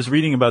 Yeah, I was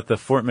reading about the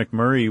Fort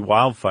McMurray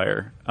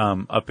wildfire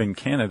up in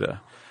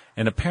Canada,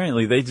 and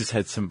apparently they just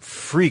had some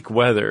freak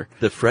weather.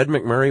 The Fred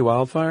McMurray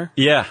wildfire?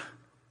 Yeah.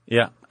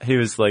 Yeah. He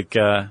was like,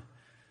 I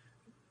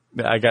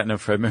got no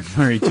Fred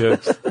McMurray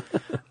jokes.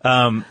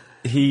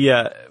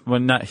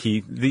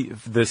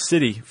 The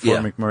city, Fort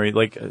McMurray,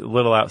 like a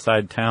little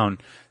outside town,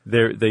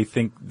 they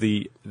think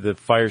the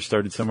fire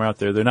started somewhere out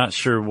there. They're not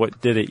sure what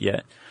did it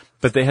yet,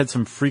 but they had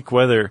some freak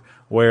weather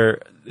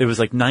where it was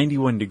like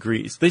 91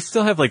 degrees. They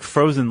still have like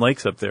frozen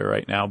lakes up there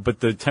right now, but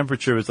the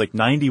temperature was like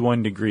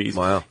 91 degrees.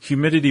 Wow.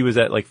 Humidity was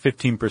at like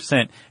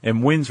 15%,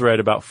 and winds were at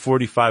about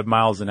 45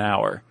 miles an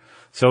hour.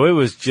 So it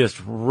was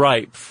just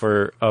ripe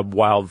for a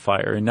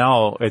wildfire, and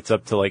now it's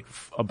up to like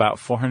about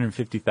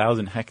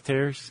 450,000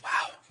 hectares. Wow.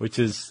 Which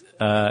is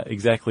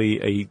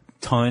exactly a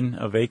ton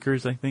of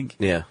acres, I think.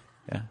 Yeah.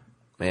 Yeah.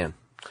 Man.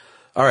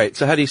 All right,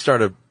 so how do you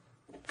start a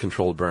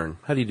controlled burn?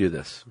 How do you do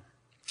this?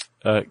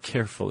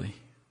 Carefully.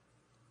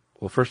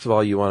 Well, first of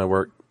all, you want to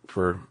work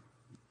for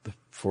the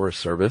Forest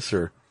Service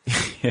or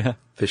Yeah.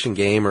 Fish and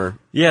Game or...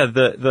 Yeah,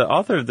 the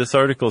author of this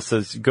article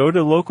says, go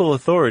to local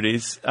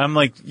authorities. I'm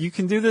like, you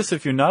can do this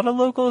if you're not a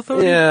local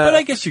authority? Yeah. But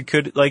I guess you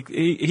could. Like,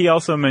 he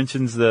also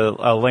mentions a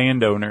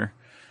landowner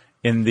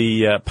in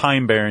the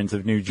Pine Barrens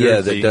of New Jersey.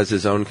 Yeah, that does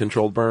his own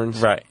controlled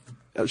burns. Right.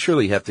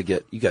 Surely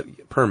you got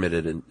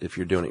permitted if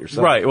you're doing it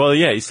yourself. Right. Well,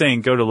 yeah, he's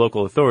saying go to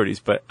local authorities,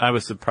 but I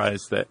was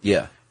surprised that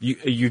Yeah.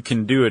 you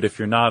can do it if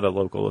you're not a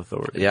local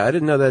authority. Yeah, I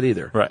didn't know that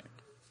either. Right.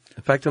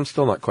 In fact, I'm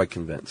still not quite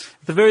convinced.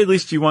 At the very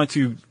least, you want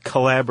to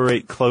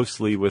collaborate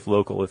closely with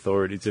local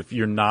authorities if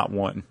you're not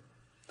one.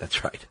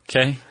 That's right.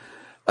 Okay?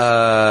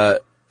 So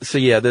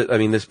yeah,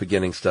 this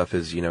beginning stuff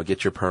is,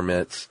 get your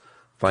permits,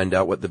 find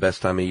out what the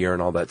best time of year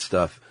and all that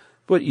stuff.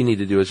 What you need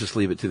to do is just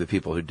leave it to the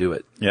people who do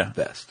it Yeah.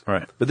 best.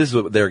 Right. But this is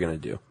what they're going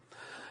to do.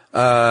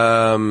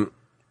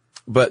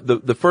 But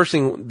the first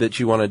thing that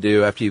you want to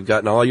do after you've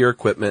gotten all your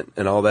equipment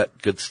and all that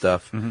good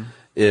stuff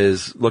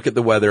is look at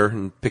the weather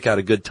and pick out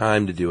a good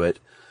time to do it.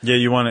 Yeah,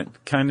 you want it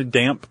kind of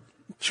damp.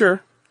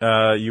 Sure.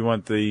 You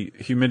want the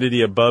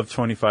humidity above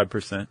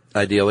 25%.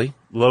 Ideally.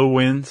 Low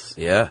winds.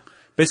 Yeah.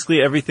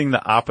 Basically everything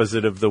the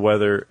opposite of the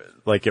weather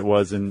like it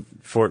was in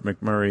Fort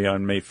McMurray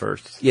on May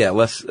 1st. Yeah,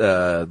 less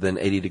than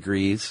 80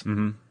 degrees,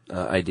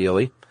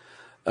 ideally.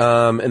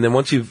 And then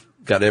once you've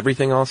got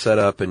everything all set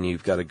up and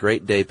you've got a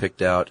great day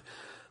picked out,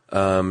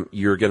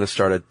 you're going to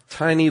start a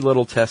tiny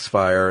little test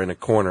fire in a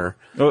corner.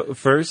 Well,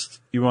 first,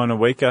 you want to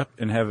wake up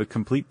and have a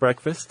complete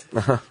breakfast.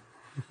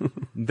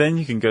 Then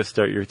you can go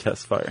start your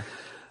test fire.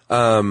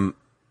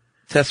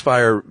 Test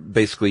fire,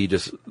 basically you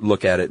just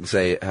look at it and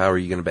say, how are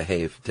you going to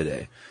behave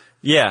today?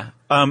 Yeah.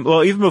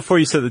 Well, even before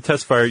you set the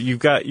test fire, you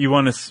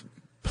want to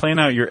plan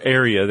out your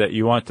area that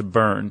you want to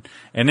burn.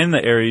 And in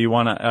the area, you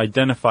want to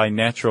identify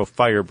natural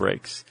fire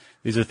breaks.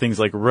 These are things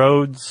like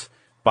roads,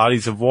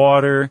 bodies of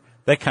water,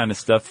 that kind of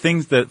stuff.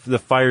 Things that the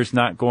fire's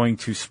not going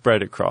to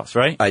spread across,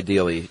 right?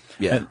 Ideally,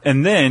 yeah.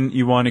 And then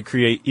you want to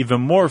create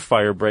even more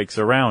fire breaks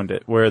around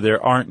it where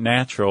there aren't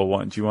natural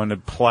ones. You want to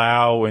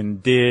plow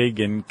and dig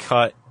and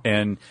cut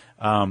and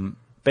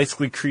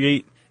basically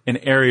create an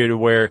area to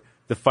where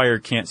the fire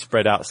can't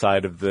spread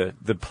outside of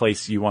the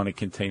place you want to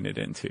contain it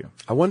into.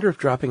 I wonder if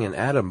dropping an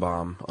atom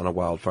bomb on a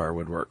wildfire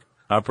would work.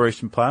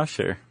 Operation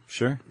Plowshare,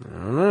 sure. I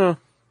don't know.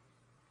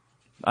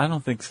 I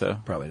don't think so.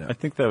 Probably not. I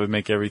think that would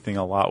make everything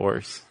a lot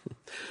worse.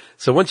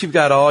 So once you've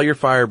got all your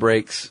fire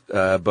breaks,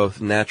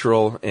 both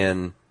natural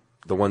and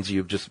the ones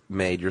you've just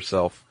made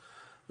yourself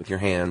with your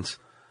hands,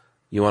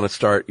 you want to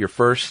start your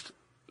first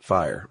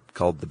fire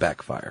called the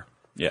backfire.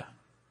 Yeah.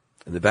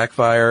 And the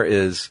backfire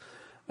is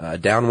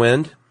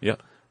downwind.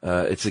 Yep.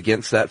 It's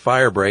against that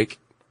fire break,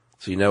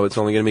 so you know it's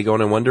only going to be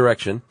going in one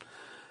direction.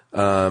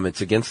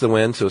 It's against the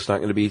wind, so it's not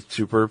going to be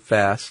super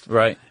fast.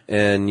 Right.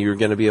 And you're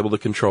going to be able to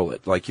control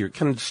it. Like you're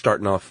kind of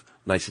starting off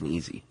nice and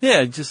easy.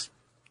 Yeah, just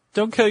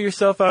don't kill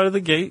yourself out of the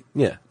gate.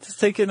 Yeah. Just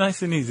take it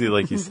nice and easy,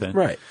 like you said.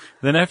 Right.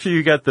 Then after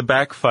you got the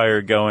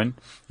backfire going,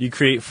 you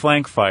create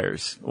flank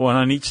fires, one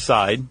on each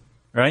side,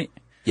 right?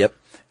 Yep.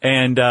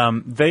 And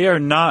they are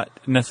not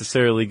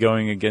necessarily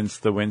going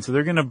against the wind, so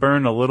they're going to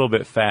burn a little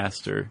bit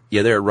faster.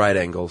 Yeah, they're at right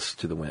angles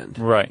to the wind.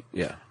 Right.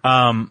 Yeah.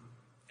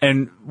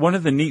 And one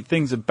of the neat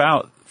things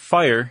about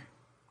fire,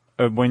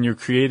 when you're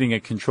creating a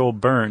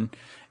controlled burn,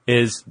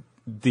 is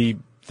the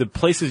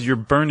places you're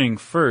burning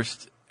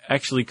first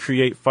actually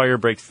create fire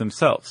breaks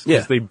themselves. Yeah.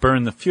 Because they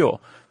burn the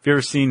fuel. Have you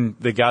ever seen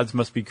The Gods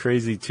Must Be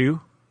Crazy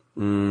 2?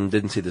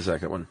 Didn't see the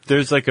second one.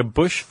 There's like a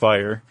bush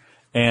fire,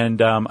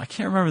 and I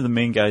can't remember the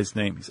main guy's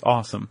name. He's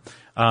awesome.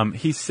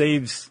 He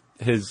saves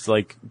his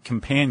like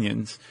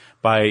companions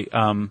by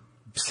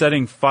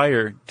setting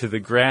fire to the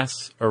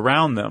grass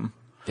around them.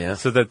 Yeah.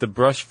 So that the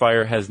brush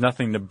fire has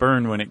nothing to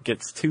burn when it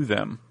gets to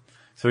them.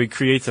 So he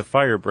creates a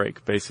fire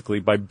break, basically,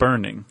 by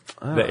burning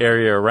the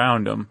area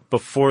around him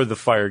before the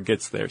fire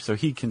gets there. So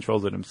he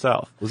controls it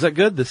himself. Was that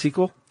good, the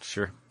sequel?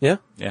 Sure. Yeah?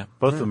 Yeah,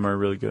 both of them are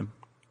really good.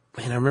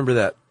 Man, I remember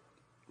that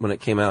when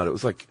it came out. It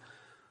was like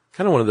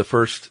kind of one of the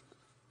first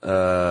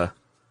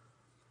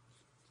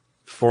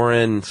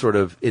foreign sort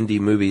of indie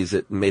movies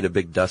that made a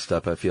big dust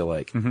up, I feel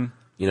like. Mm-hmm.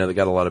 You know, that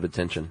got a lot of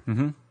attention.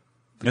 Mm-hmm.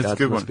 The It's a Gods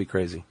good Must one. Be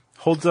Crazy.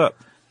 Holds up.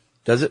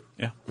 Does it?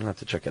 Yeah. I'll have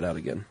to check it out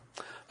again.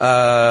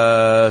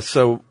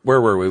 So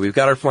where were we? We've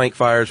got our flank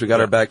fires, we've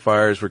got our back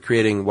fires, we're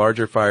creating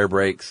larger fire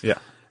breaks. Yeah.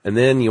 And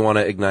then you want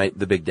to ignite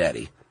the big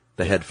daddy,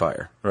 the head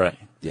fire. Right.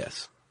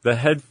 Yes. The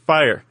head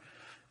fire.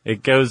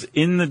 It goes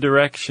in the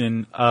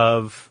direction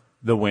of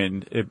the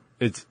wind.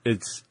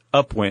 It's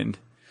upwind.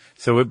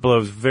 So it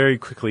blows very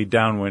quickly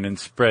downwind and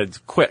spreads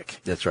quick.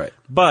 That's right.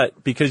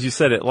 But because you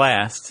set it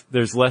last,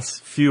 there's less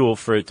fuel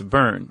for it to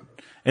burn.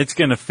 It's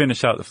going to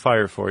finish out the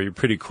fire for you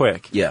pretty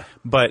quick. Yeah.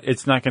 But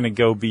it's not going to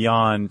go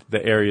beyond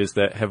the areas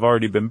that have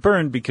already been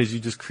burned because you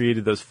just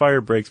created those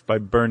fire breaks by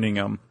burning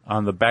them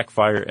on the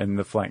backfire and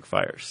the flank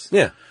fires.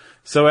 Yeah.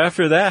 So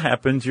after that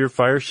happens, your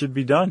fire should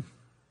be done.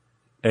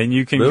 And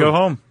you can go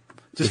home.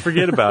 Just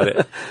forget about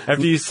it.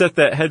 After you set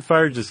that head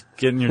fire, just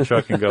get in your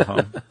truck and go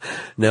home.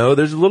 No,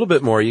 there's a little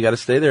bit more. You got to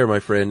stay there, my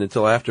friend,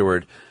 until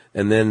afterward.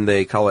 And then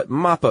they call it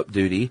mop-up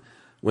duty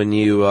when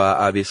you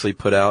obviously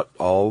put out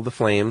all the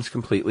flames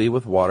completely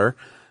with water,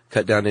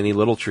 cut down any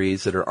little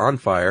trees that are on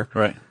fire.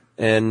 Right.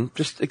 And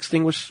just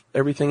extinguish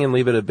everything and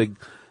leave it a big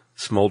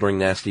smoldering,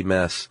 nasty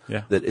mess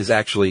that is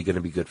actually going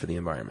to be good for the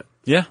environment.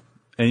 Yeah.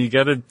 And you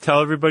got to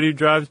tell everybody who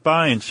drives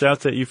by and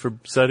shouts at you for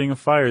setting a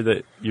fire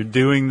that you're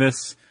doing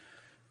this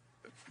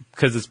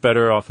because it's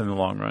better off in the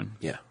long run.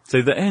 Yeah.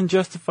 Say the end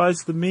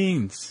justifies the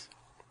means.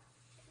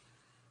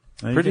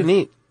 Pretty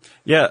neat.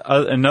 Yeah.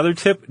 Another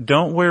tip,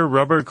 don't wear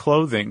rubber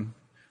clothing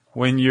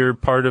when you're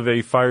part of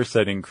a fire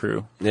setting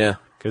crew. Yeah.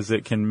 Because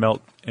it can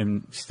melt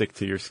and stick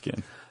to your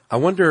skin. I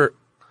wonder,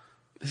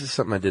 this is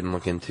something I didn't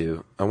look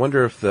into. I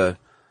wonder if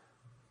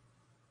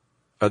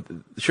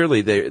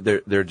surely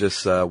they're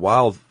just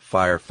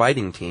wildfire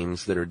fighting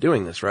teams that are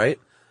doing this, right?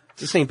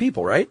 It's the same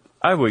people, right?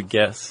 I would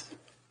guess.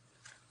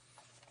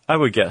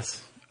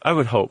 I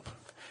would hope.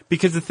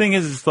 Because the thing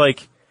is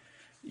like,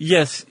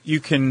 yes, you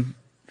can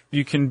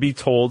be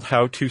told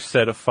how to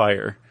set a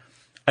fire.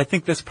 I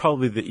think that's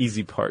probably the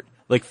easy part.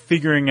 Like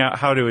figuring out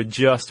how to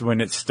adjust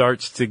when it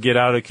starts to get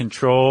out of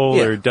control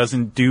or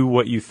doesn't do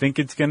what you think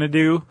it's going to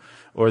do,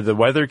 or the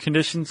weather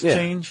conditions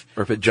change.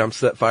 Or if it jumps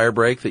that fire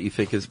break that you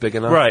think is big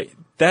enough. Right.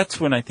 That's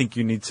when I think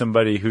you need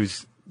somebody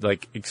who's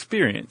like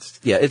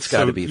experienced. Yeah, it's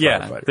got to be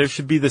firefighters. Yeah, there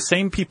should be the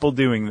same people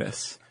doing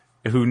this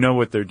who know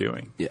what they're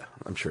doing. Yeah,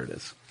 I'm sure it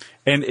is.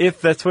 And if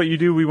that's what you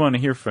do, we want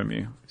to hear from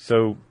you.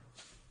 So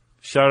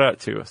shout out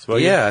to us.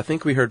 Yeah, I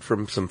think we heard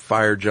from some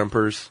fire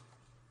jumpers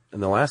in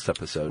the last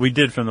episode. We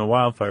did from the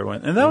wildfire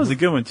one. And that was a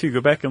good one, too.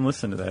 Go back and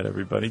listen to that,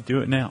 everybody.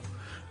 Do it now.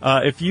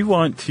 If you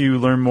want to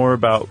learn more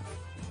about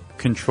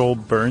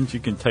controlled burns, you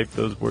can type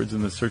those words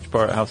in the search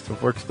bar at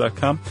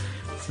howstuffworks.com.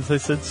 Since I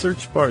said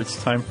search bar,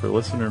 it's time for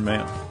listener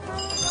mail.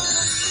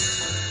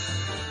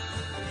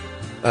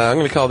 I'm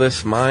going to call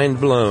this Mind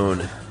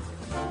Blown.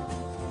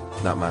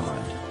 Not my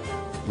mind.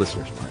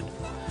 Listener's mind.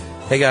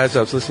 Hey, guys, I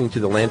was listening to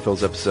the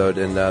Landfills episode,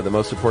 and the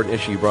most important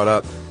issue you brought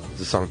up is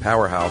the song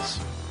Powerhouse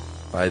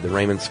by the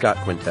Raymond Scott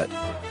Quintet.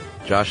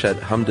 Josh had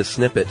hummed a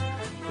snippet,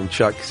 and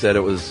Chuck said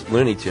it was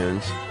Looney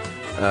Tunes.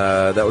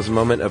 That was a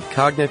moment of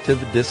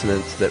cognitive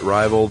dissonance that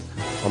rivaled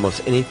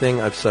almost anything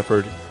I've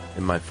suffered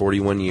in my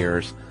 41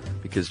 years,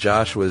 because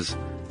Josh was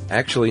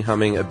actually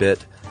humming a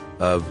bit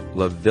of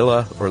La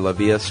Villa or La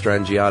Via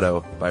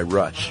Strangiato by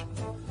Rush,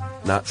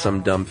 not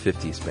some dumb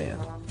 50s band.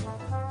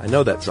 I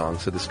know that song,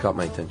 so this caught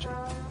my attention.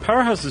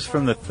 Powerhouse is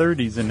from the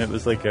 30s, and it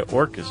was like an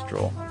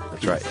orchestral.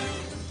 That's right.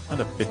 Not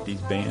a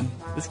 50s band.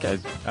 This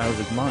guy's out of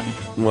his mind.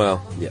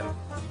 Well, yeah,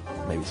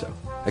 maybe so.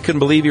 I couldn't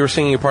believe you were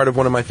singing a part of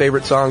one of my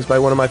favorite songs by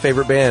one of my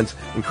favorite bands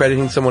and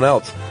crediting someone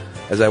else.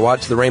 As I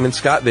watched the Raymond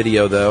Scott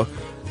video, though,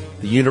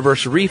 the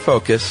universe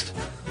refocused,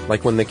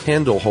 like when the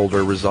candle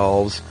holder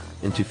resolves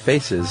into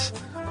faces,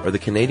 or the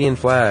Canadian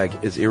flag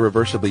is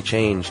irreversibly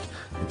changed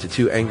into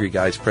two angry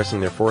guys pressing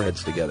their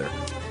foreheads together.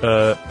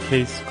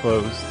 Case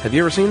closed. Have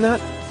you ever seen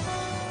that?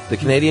 The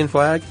Canadian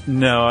flag?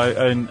 No,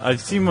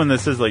 I've seen one that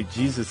says like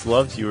Jesus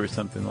loves you or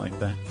something like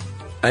that.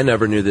 I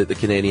never knew that the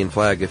Canadian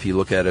flag, if you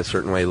look at it a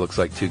certain way, looks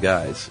like two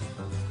guys.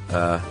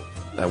 I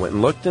went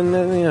and looked,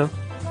 and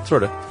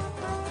sort of.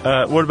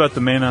 What about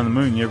the Man on the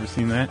Moon? You ever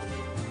seen that?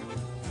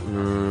 I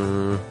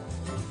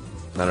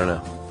don't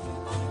know.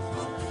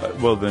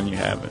 Well, then you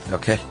haven't.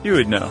 Okay. You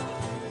would know.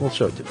 We'll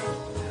show it to me.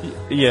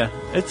 Yeah,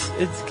 it's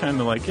kind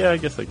of like, I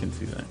guess I can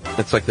see that.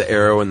 It's like the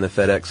arrow in the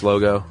FedEx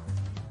logo.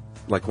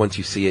 Like once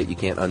you see it, you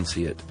can't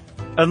unsee it.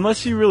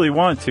 Unless you really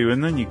want to,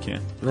 and then you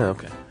can. Oh,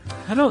 okay.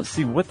 I don't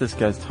see what this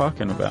guy's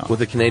talking about. With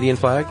the Canadian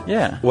flag?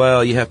 Yeah.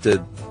 Well, you have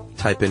to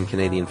type in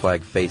Canadian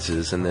flag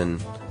faces, and then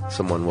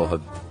someone will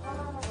have...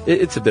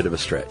 It's a bit of a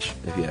stretch,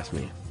 if you ask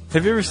me.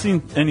 Have you ever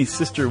seen any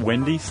Sister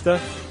Wendy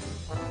stuff?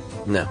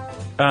 No.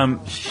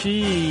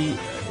 She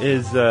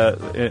is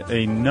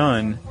a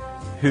nun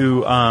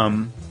who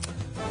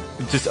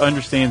just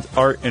understands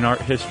art and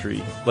art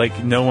history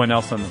like no one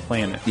else on the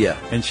planet. Yeah.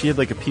 And she had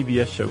like a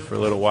PBS show for a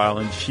little while,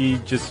 and she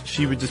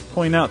would just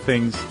point out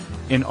things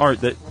in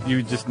art that you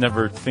would just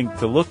never think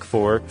to look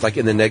for. Like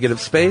in the negative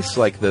space,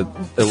 like the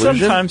illusion?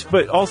 Sometimes,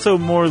 but also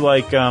more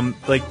like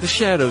the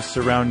shadows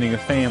surrounding a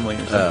family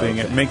or something.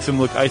 Okay. It makes them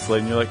look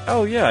isolated, and you're like,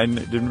 oh yeah, I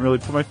didn't really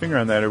put my finger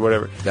on that or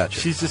whatever. Gotcha.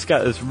 She's just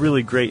got this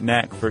really great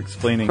knack for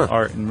explaining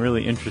art in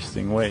really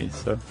interesting ways.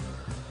 So,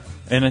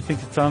 and I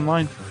think it's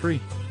online for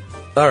free.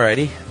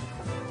 Alrighty.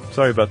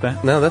 Sorry about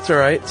that. No, that's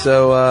alright.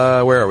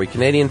 So, where are we?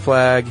 Canadian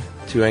flag,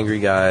 two angry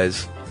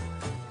guys.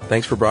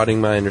 Thanks for broadening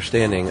my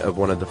understanding of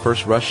one of the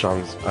first Rush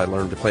songs I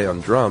learned to play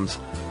on drums.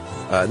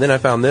 And then I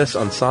found this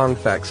on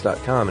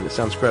songfacts.com, and it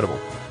sounds credible.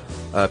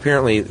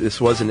 Apparently,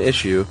 this was an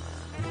issue,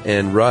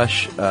 and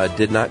Rush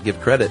did not give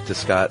credit to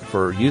Scott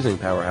for using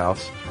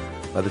Powerhouse.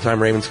 By the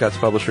time Raymond Scott's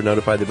publisher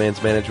notified the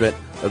band's management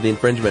of the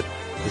infringement,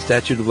 the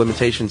statute of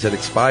limitations had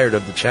expired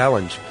of the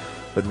challenge.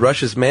 But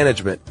Rush's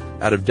management,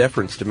 out of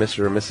deference to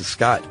Mr. and Mrs.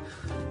 Scott,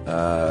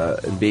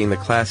 and being the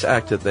class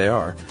act that they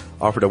are,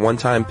 offered a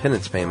one-time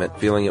penance payment,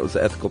 feeling it was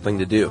the ethical thing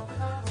to do.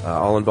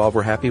 All involved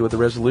were happy with the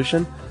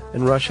resolution,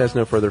 and Rush has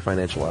no further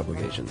financial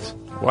obligations.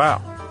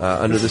 Wow.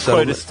 Under this the is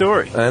settlement, quite a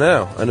story. I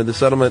know. Under the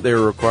settlement, they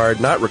were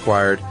not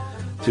required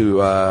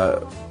to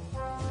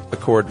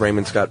accord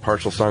Raymond Scott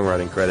partial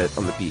songwriting credit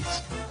on the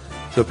piece.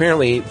 So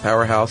apparently,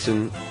 Powerhouse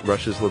and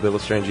Rush's La Villa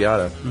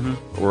Strangiato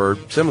were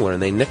similar,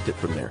 and they nicked it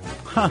from there.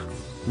 Huh.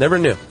 Never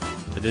knew.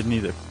 I didn't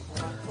either.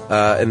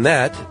 And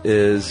that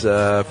is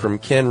from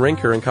Ken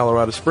Rinker in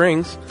Colorado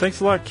Springs.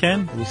 Thanks a lot,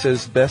 Ken. And he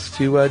says best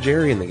to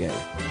Jerry in the gang.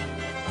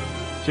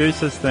 Jerry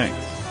says thanks.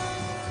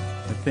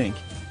 I think.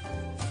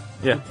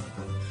 Yeah.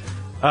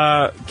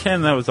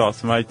 Ken, that was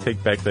awesome. I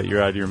take back that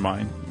you're out of your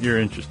mind. You're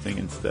interesting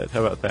instead.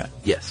 How about that?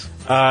 Yes.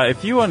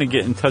 If you want to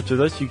get in touch with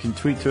us, you can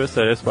tweet to us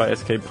at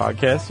SYSK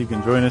Podcast. You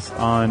can join us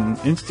on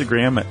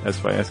Instagram at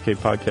SYSK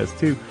Podcast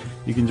 2.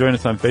 You can join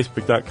us on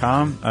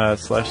Facebook.com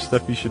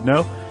 /Stuff You Should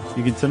Know.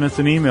 You can send us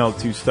an email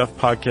to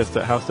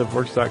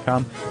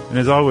stuffpodcast@howstuffworks.com. And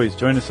as always,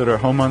 join us at our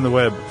home on the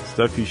web,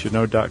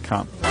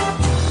 stuffyoushouldknow.com.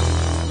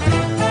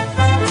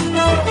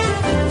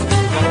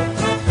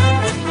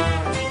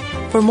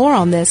 For more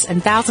on this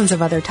and thousands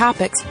of other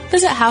topics,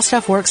 visit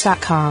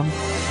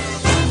HowStuffWorks.com.